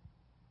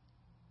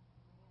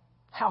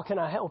 How can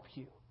I help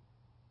you?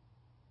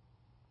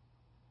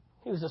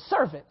 He was a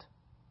servant.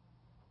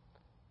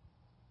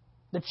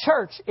 The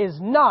church is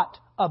not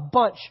a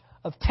bunch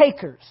of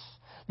takers.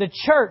 The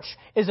church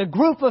is a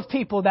group of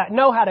people that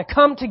know how to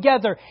come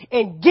together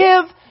and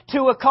give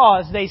to a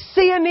cause. They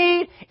see a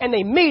need and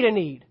they meet a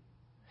need.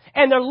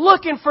 And they're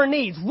looking for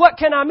needs. What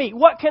can I meet?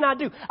 What can I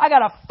do? I got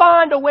to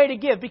find a way to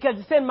give because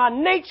it's in my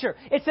nature.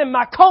 It's in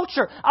my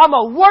culture. I'm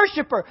a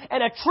worshiper,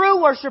 and a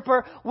true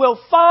worshiper will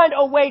find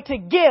a way to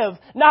give,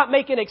 not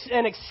make an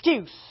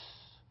excuse.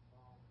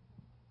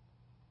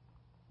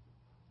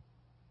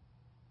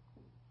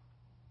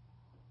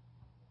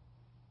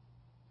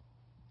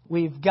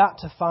 We've got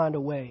to find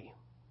a way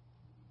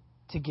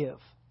to give.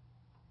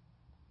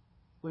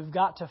 We've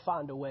got to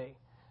find a way.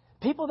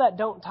 People that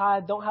don't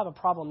tithe don't have a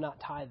problem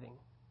not tithing.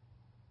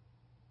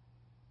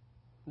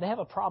 They have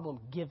a problem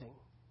giving.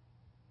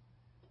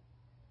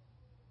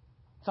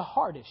 It's a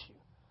hard issue.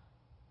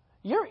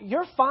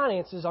 Your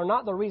finances are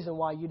not the reason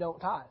why you don't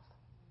tithe.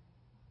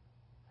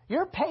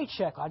 Your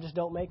paycheck, I just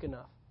don't make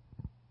enough.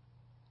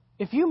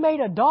 If you made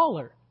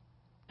 $1,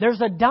 there's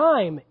a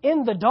dime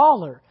in the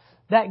dollar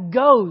that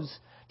goes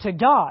to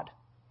God.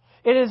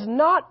 It is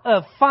not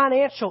a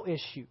financial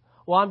issue.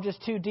 Well, I'm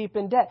just too deep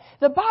in debt.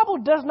 The Bible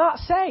does not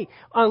say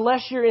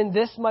unless you're in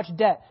this much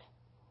debt.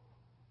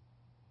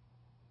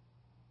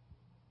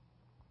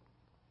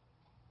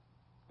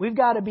 We've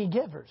got to be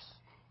givers.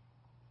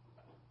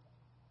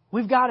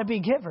 We've got to be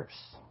givers.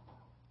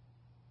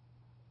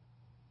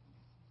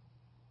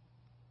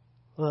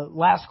 The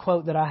last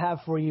quote that I have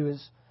for you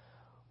is,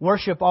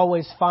 worship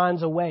always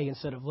finds a way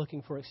instead of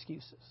looking for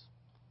excuses.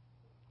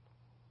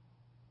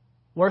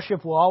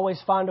 Worship will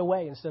always find a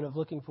way instead of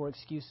looking for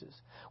excuses.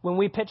 When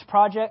we pitch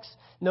projects,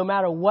 no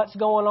matter what's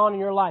going on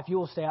in your life, you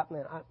will say,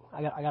 man,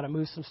 I got to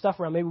move some stuff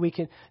around. Maybe we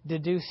can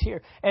deduce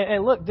here.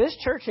 And look, this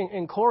church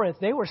in Corinth,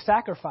 they were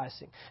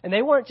sacrificing. And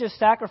they weren't just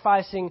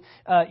sacrificing,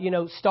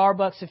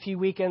 Starbucks a few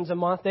weekends a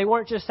month. They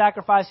weren't just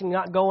sacrificing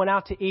not going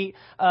out to eat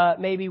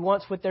maybe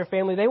once with their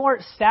family. They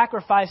weren't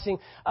sacrificing,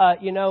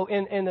 in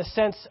the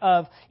sense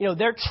of,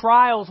 their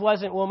trials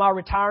wasn't, well, my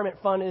retirement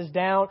fund is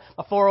down.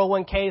 My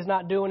 401k is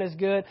not doing as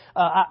good.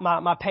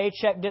 My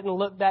paycheck didn't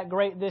look that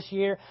great this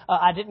year.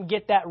 I didn't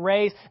get that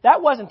raise.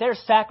 That wasn't their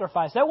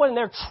sacrifice. That wasn't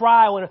their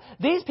trial. And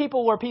these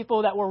people were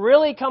people that were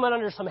really coming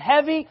under some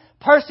heavy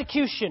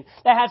persecution,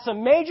 that had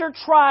some major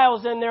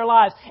trials in their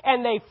lives.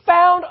 And they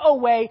found a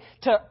way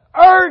to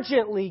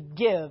urgently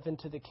give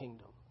into the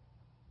kingdom.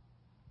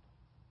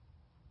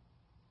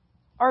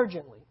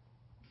 Urgently.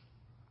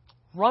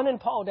 Running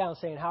Paul down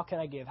saying, how can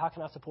I give? How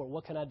can I support?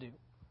 What can I do?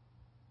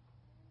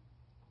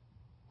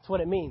 That's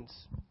what it means.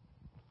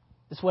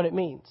 That's what it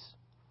means.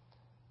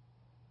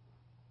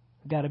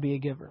 You've got to be a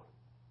giver.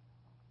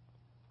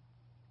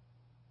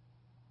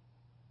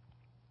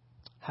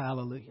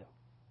 Hallelujah.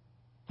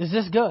 Is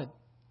this good?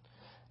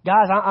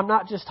 Guys, I'm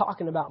not just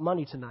talking about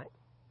money tonight.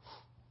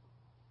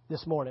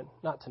 This morning,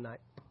 not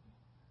tonight.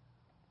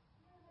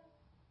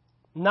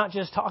 I'm not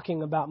just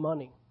talking about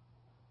money.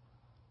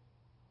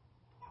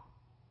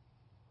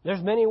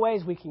 There's many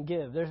ways we can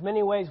give. There's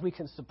many ways we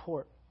can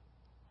support.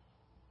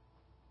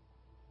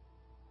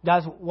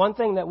 Guys, one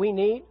thing that we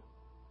need,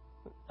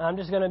 I'm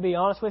just going to be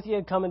honest with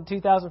you, coming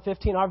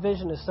 2015, our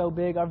vision is so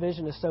big, our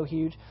vision is so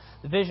huge,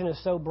 the vision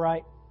is so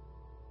bright.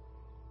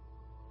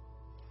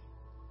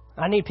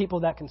 I need people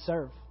that can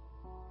serve.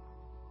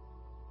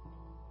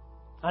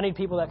 I need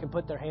people that can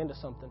put their hand to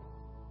something.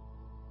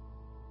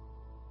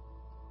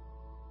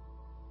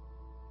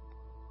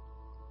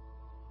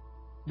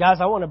 Guys,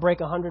 I want to break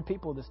 100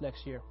 people this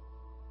next year.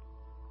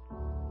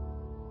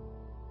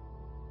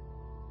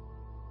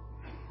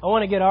 I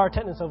want to get our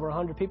attendance over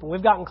 100 people.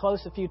 We've gotten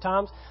close a few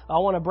times. I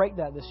want to break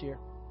that this year,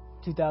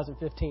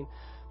 2015.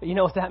 But you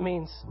know what that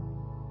means?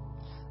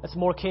 That's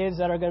more kids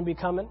that are going to be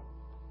coming.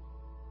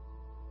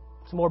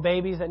 It's more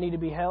babies that need to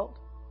be held.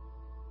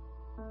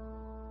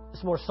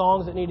 It's more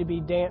songs that need to be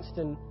danced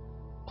and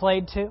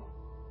played to.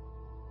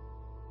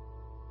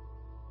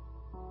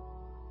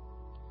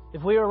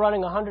 If we were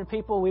running 100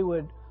 people, we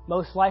would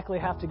most likely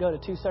have to go to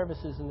 2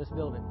 services in this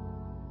building.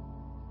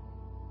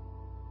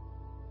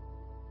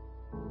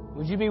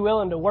 Would you be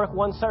willing to work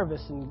one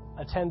service and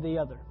attend the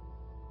other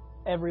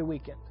every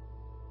weekend?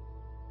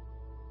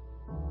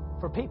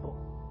 For people.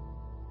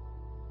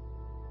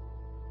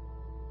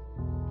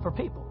 For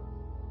people.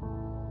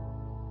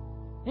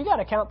 You got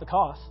to count the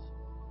cost.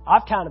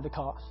 I've counted the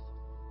cost.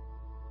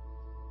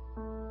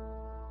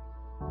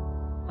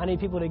 I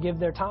need people to give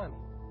their time.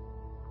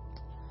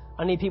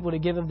 I need people to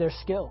give of their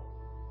skill.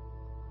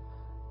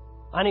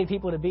 I need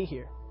people to be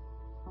here.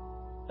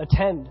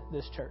 Attend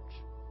this church.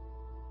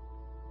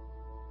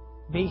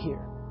 Be here.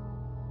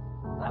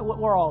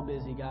 We're all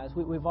busy, guys.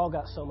 We've all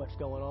got so much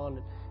going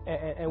on.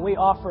 And we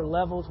offer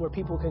levels where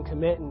people can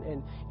commit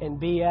and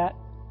be at.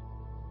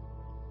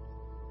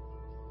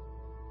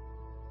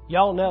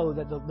 Y'all know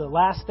that the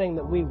last thing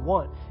that we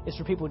want is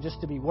for people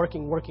just to be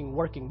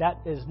working. That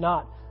is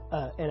not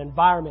an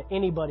environment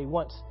anybody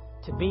wants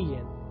to be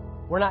in.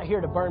 We're not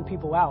here to burn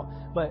people out,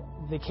 but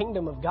the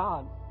kingdom of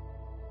God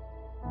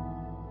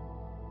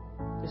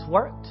is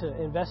work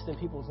to invest in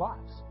people's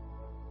lives.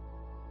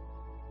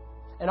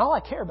 And all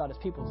I care about is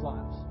people's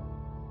lives.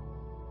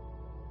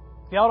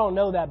 If y'all don't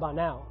know that by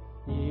now,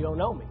 you don't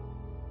know me.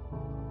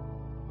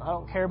 I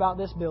don't care about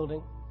this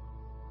building.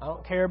 I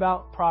don't care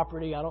about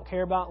property. I don't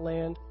care about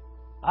land.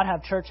 I'd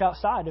have church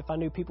outside if I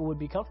knew people would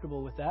be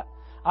comfortable with that.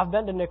 I've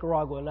been to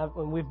Nicaragua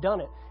and we've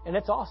done it, and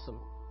it's awesome.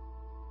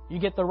 You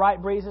get the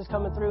right breezes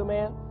coming through,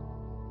 man.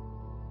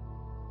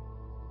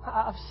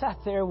 I've sat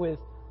there with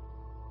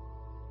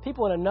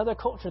people in another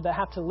culture that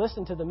have to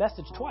listen to the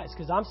message twice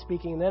because I'm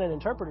speaking and then an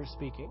interpreter's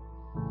speaking.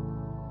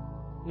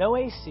 No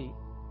AC.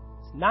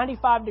 It's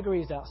 95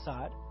 degrees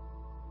outside.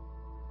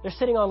 They're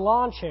sitting on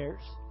lawn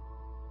chairs,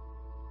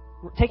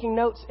 taking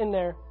notes in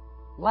their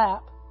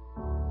lap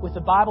with the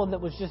Bible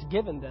that was just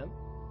given them.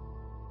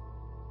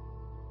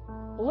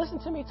 Well, listen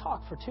to me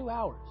talk for 2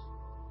 hours.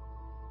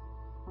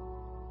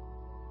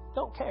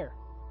 Don't care.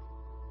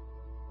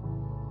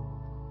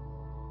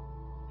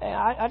 Hey,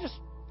 I just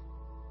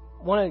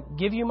want to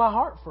give you my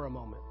heart for a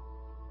moment.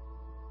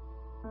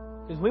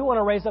 Because we want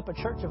to raise up a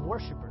church of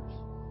worshipers.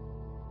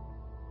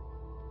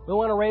 We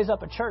want to raise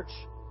up a church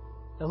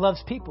that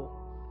loves people.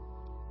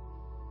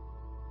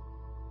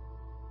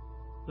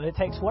 But it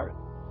takes work.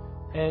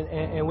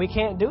 And we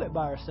can't do it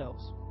by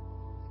ourselves.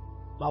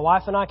 My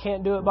wife and I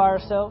can't do it by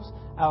ourselves.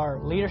 Our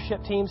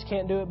leadership teams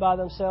can't do it by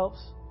themselves.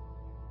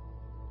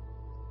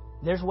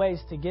 There's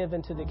ways to give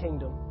into the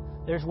kingdom.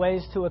 There's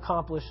ways to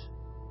accomplish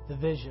the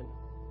vision.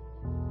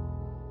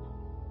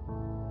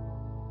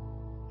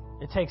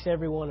 It takes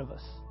every one of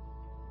us.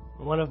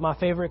 One of my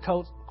favorite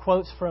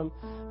quotes from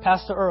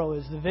Pastor Earl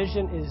is, "The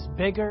vision is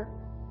bigger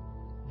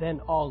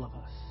than all of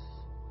us,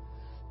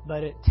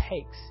 but it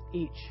takes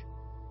each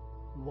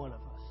one of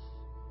us."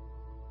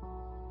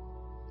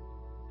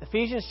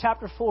 Ephesians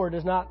chapter 4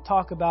 does not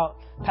talk about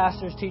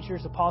pastors,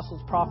 teachers,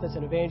 apostles, prophets,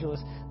 and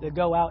evangelists that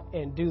go out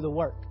and do the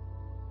work.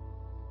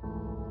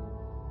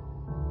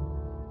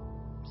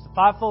 It's the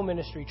fivefold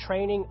ministry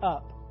training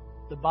up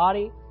the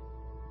body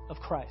of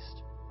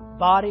Christ.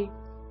 Body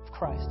of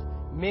Christ.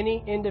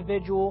 Many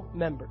individual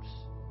members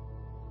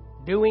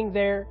doing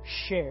their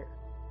share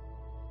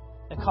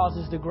that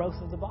causes the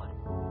growth of the body.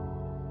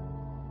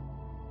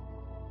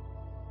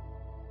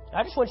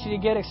 I just want you to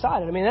get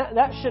excited. I mean,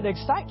 that should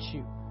excite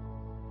you.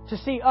 To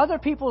see other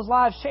people's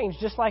lives change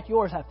just like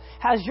yours have.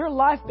 Has your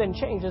life been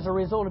changed as a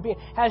result of being?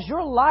 Has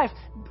your life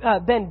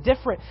been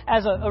different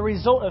as a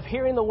result of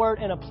hearing the Word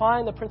and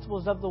applying the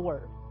principles of the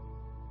Word?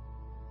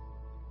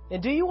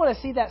 And do you want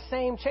to see that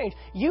same change?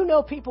 You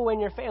know people in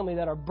your family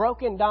that are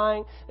broken,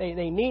 dying.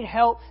 They need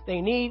help.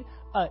 They need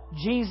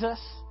Jesus.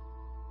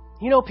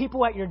 You know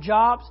people at your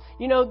jobs.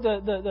 You know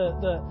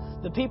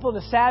the people,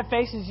 the sad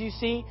faces you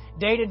see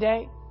day to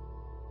day.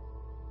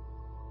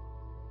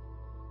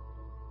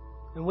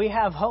 And we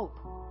have hope.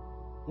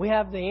 We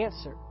have the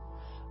answer.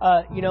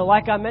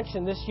 Like I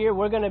mentioned, this year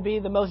we're going to be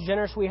the most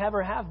generous we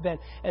ever have been.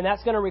 And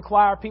that's going to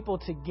require people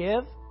to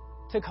give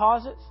to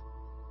causes.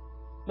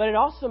 But it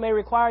also may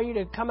require you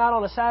to come out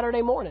on a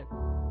Saturday morning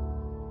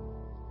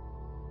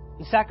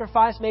and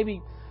sacrifice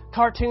maybe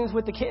cartoons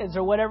with the kids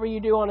or whatever you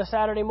do on a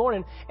Saturday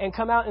morning and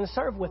come out and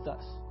serve with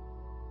us.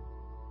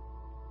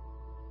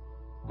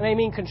 It may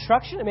mean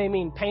construction. It may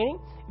mean painting.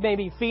 It may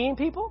be feeding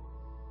people.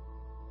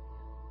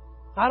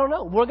 I don't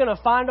know. We're going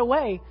to find a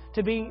way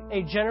to be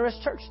a generous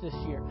church this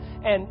year.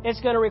 And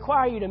it's going to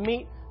require you to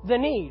meet the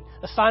need.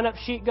 A sign-up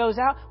sheet goes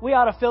out. We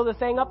ought to fill the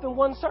thing up in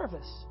one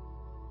service.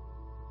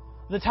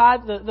 The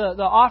tithe, the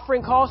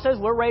offering call says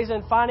we're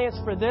raising finance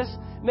for this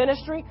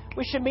ministry.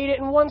 We should meet it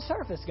in one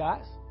service,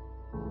 guys.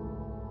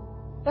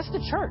 That's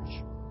the church.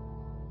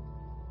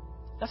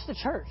 That's the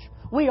church.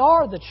 We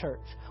are the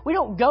church. We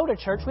don't go to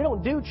church. We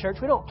don't do church.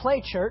 We don't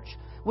play church.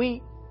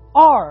 We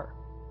are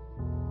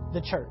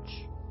the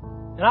church.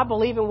 And I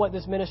believe in what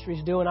this ministry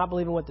is doing. I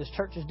believe in what this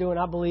church is doing.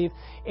 I believe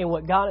in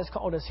what God has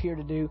called us here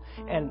to do.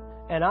 And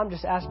I'm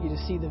just asking you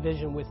to see the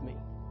vision with me.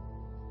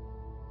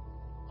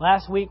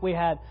 Last week we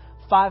had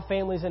 5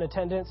 families in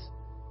attendance.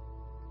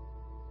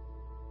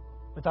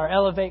 with our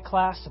Elevate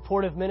class,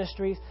 supportive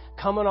ministries,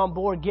 coming on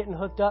board, getting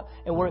hooked up,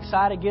 and we're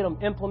excited to get them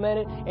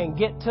implemented and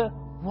get to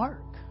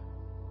work.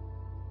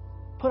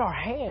 Put our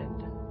hand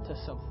to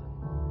something.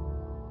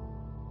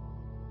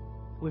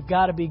 We've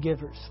got to be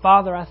givers.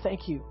 Father, I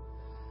thank you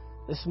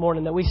this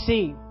morning that we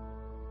see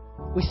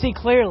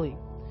clearly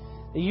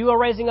that you are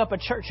raising up a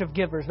church of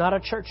givers, not a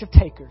church of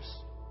takers.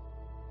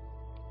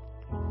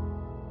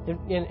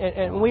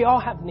 And we all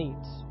have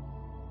needs.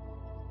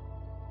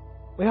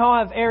 We all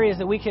have areas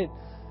that we could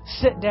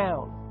sit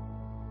down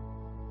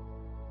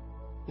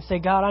and say,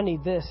 God, I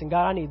need this, and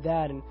God, I need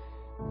that, and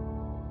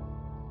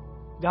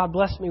God,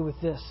 bless me with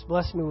this,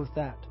 bless me with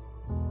that.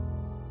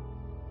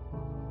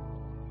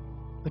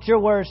 But your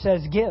word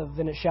says, give,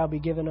 and it shall be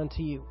given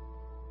unto you.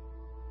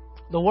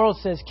 The world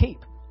says, keep.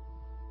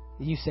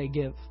 You say,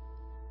 give.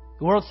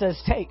 The world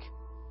says, take.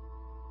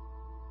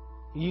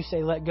 You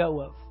say, let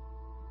go of.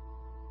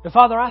 And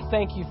Father, I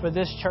thank you for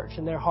this church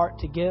and their heart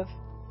to give.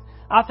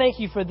 I thank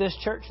you for this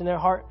church and their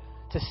heart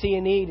to see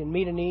a need and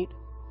meet a need.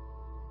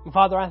 And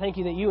Father, I thank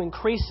you that you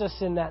increase us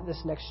in that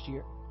this next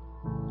year.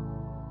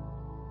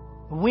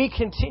 We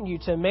continue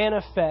to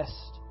manifest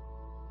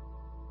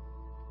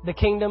the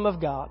kingdom of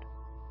God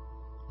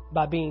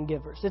by being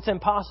givers. It's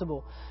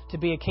impossible to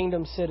be a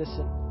kingdom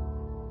citizen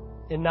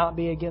and not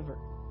be a giver.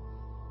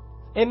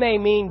 It may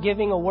mean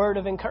giving a word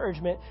of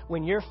encouragement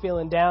when you're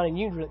feeling down and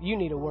you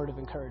need a word of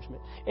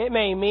encouragement. It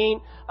may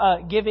mean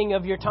giving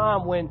of your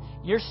time when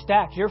you're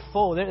stacked, you're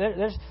full.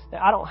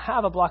 I don't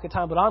have a block of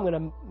time, but I'm going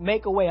to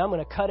make a way. I'm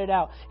going to cut it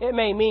out. It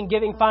may mean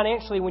giving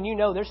financially when you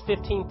know there's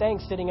 15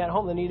 things sitting at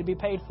home that need to be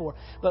paid for.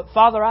 But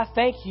Father, I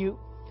thank you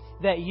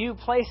that you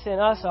place in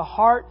us a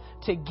heart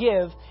to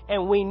give,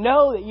 and we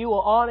know that you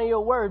will honor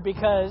your word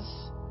because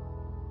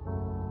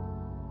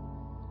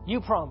you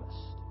promised.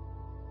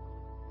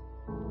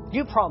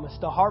 You promised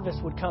the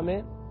harvest would come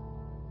in.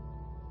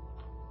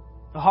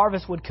 The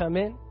harvest would come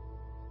in.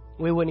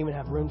 We wouldn't even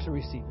have room to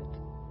receive it.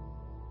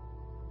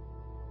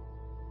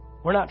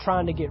 We're not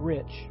trying to get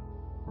rich.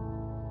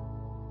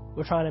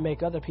 We're trying to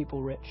make other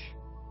people rich.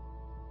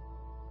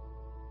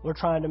 We're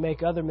trying to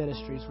make other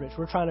ministries rich.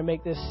 We're trying to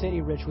make this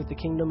city rich with the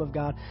kingdom of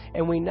God.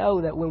 And we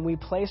know that when we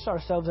place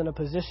ourselves in a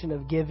position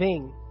of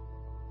giving,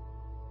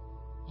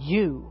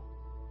 you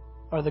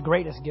are the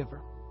greatest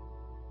giver.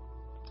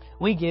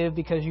 We give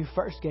because you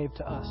first gave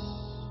to us.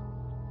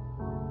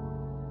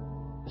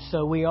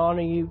 So we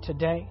honor you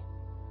today.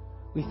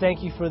 We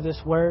thank you for this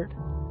word.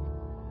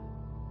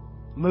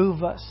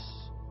 Move us.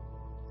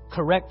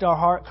 Correct our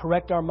heart.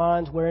 Correct our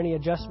minds where any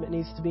adjustment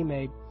needs to be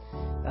made.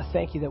 I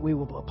thank you that we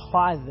will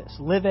apply this.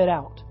 Live it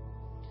out.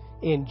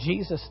 In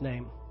Jesus'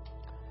 name.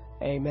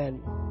 Amen.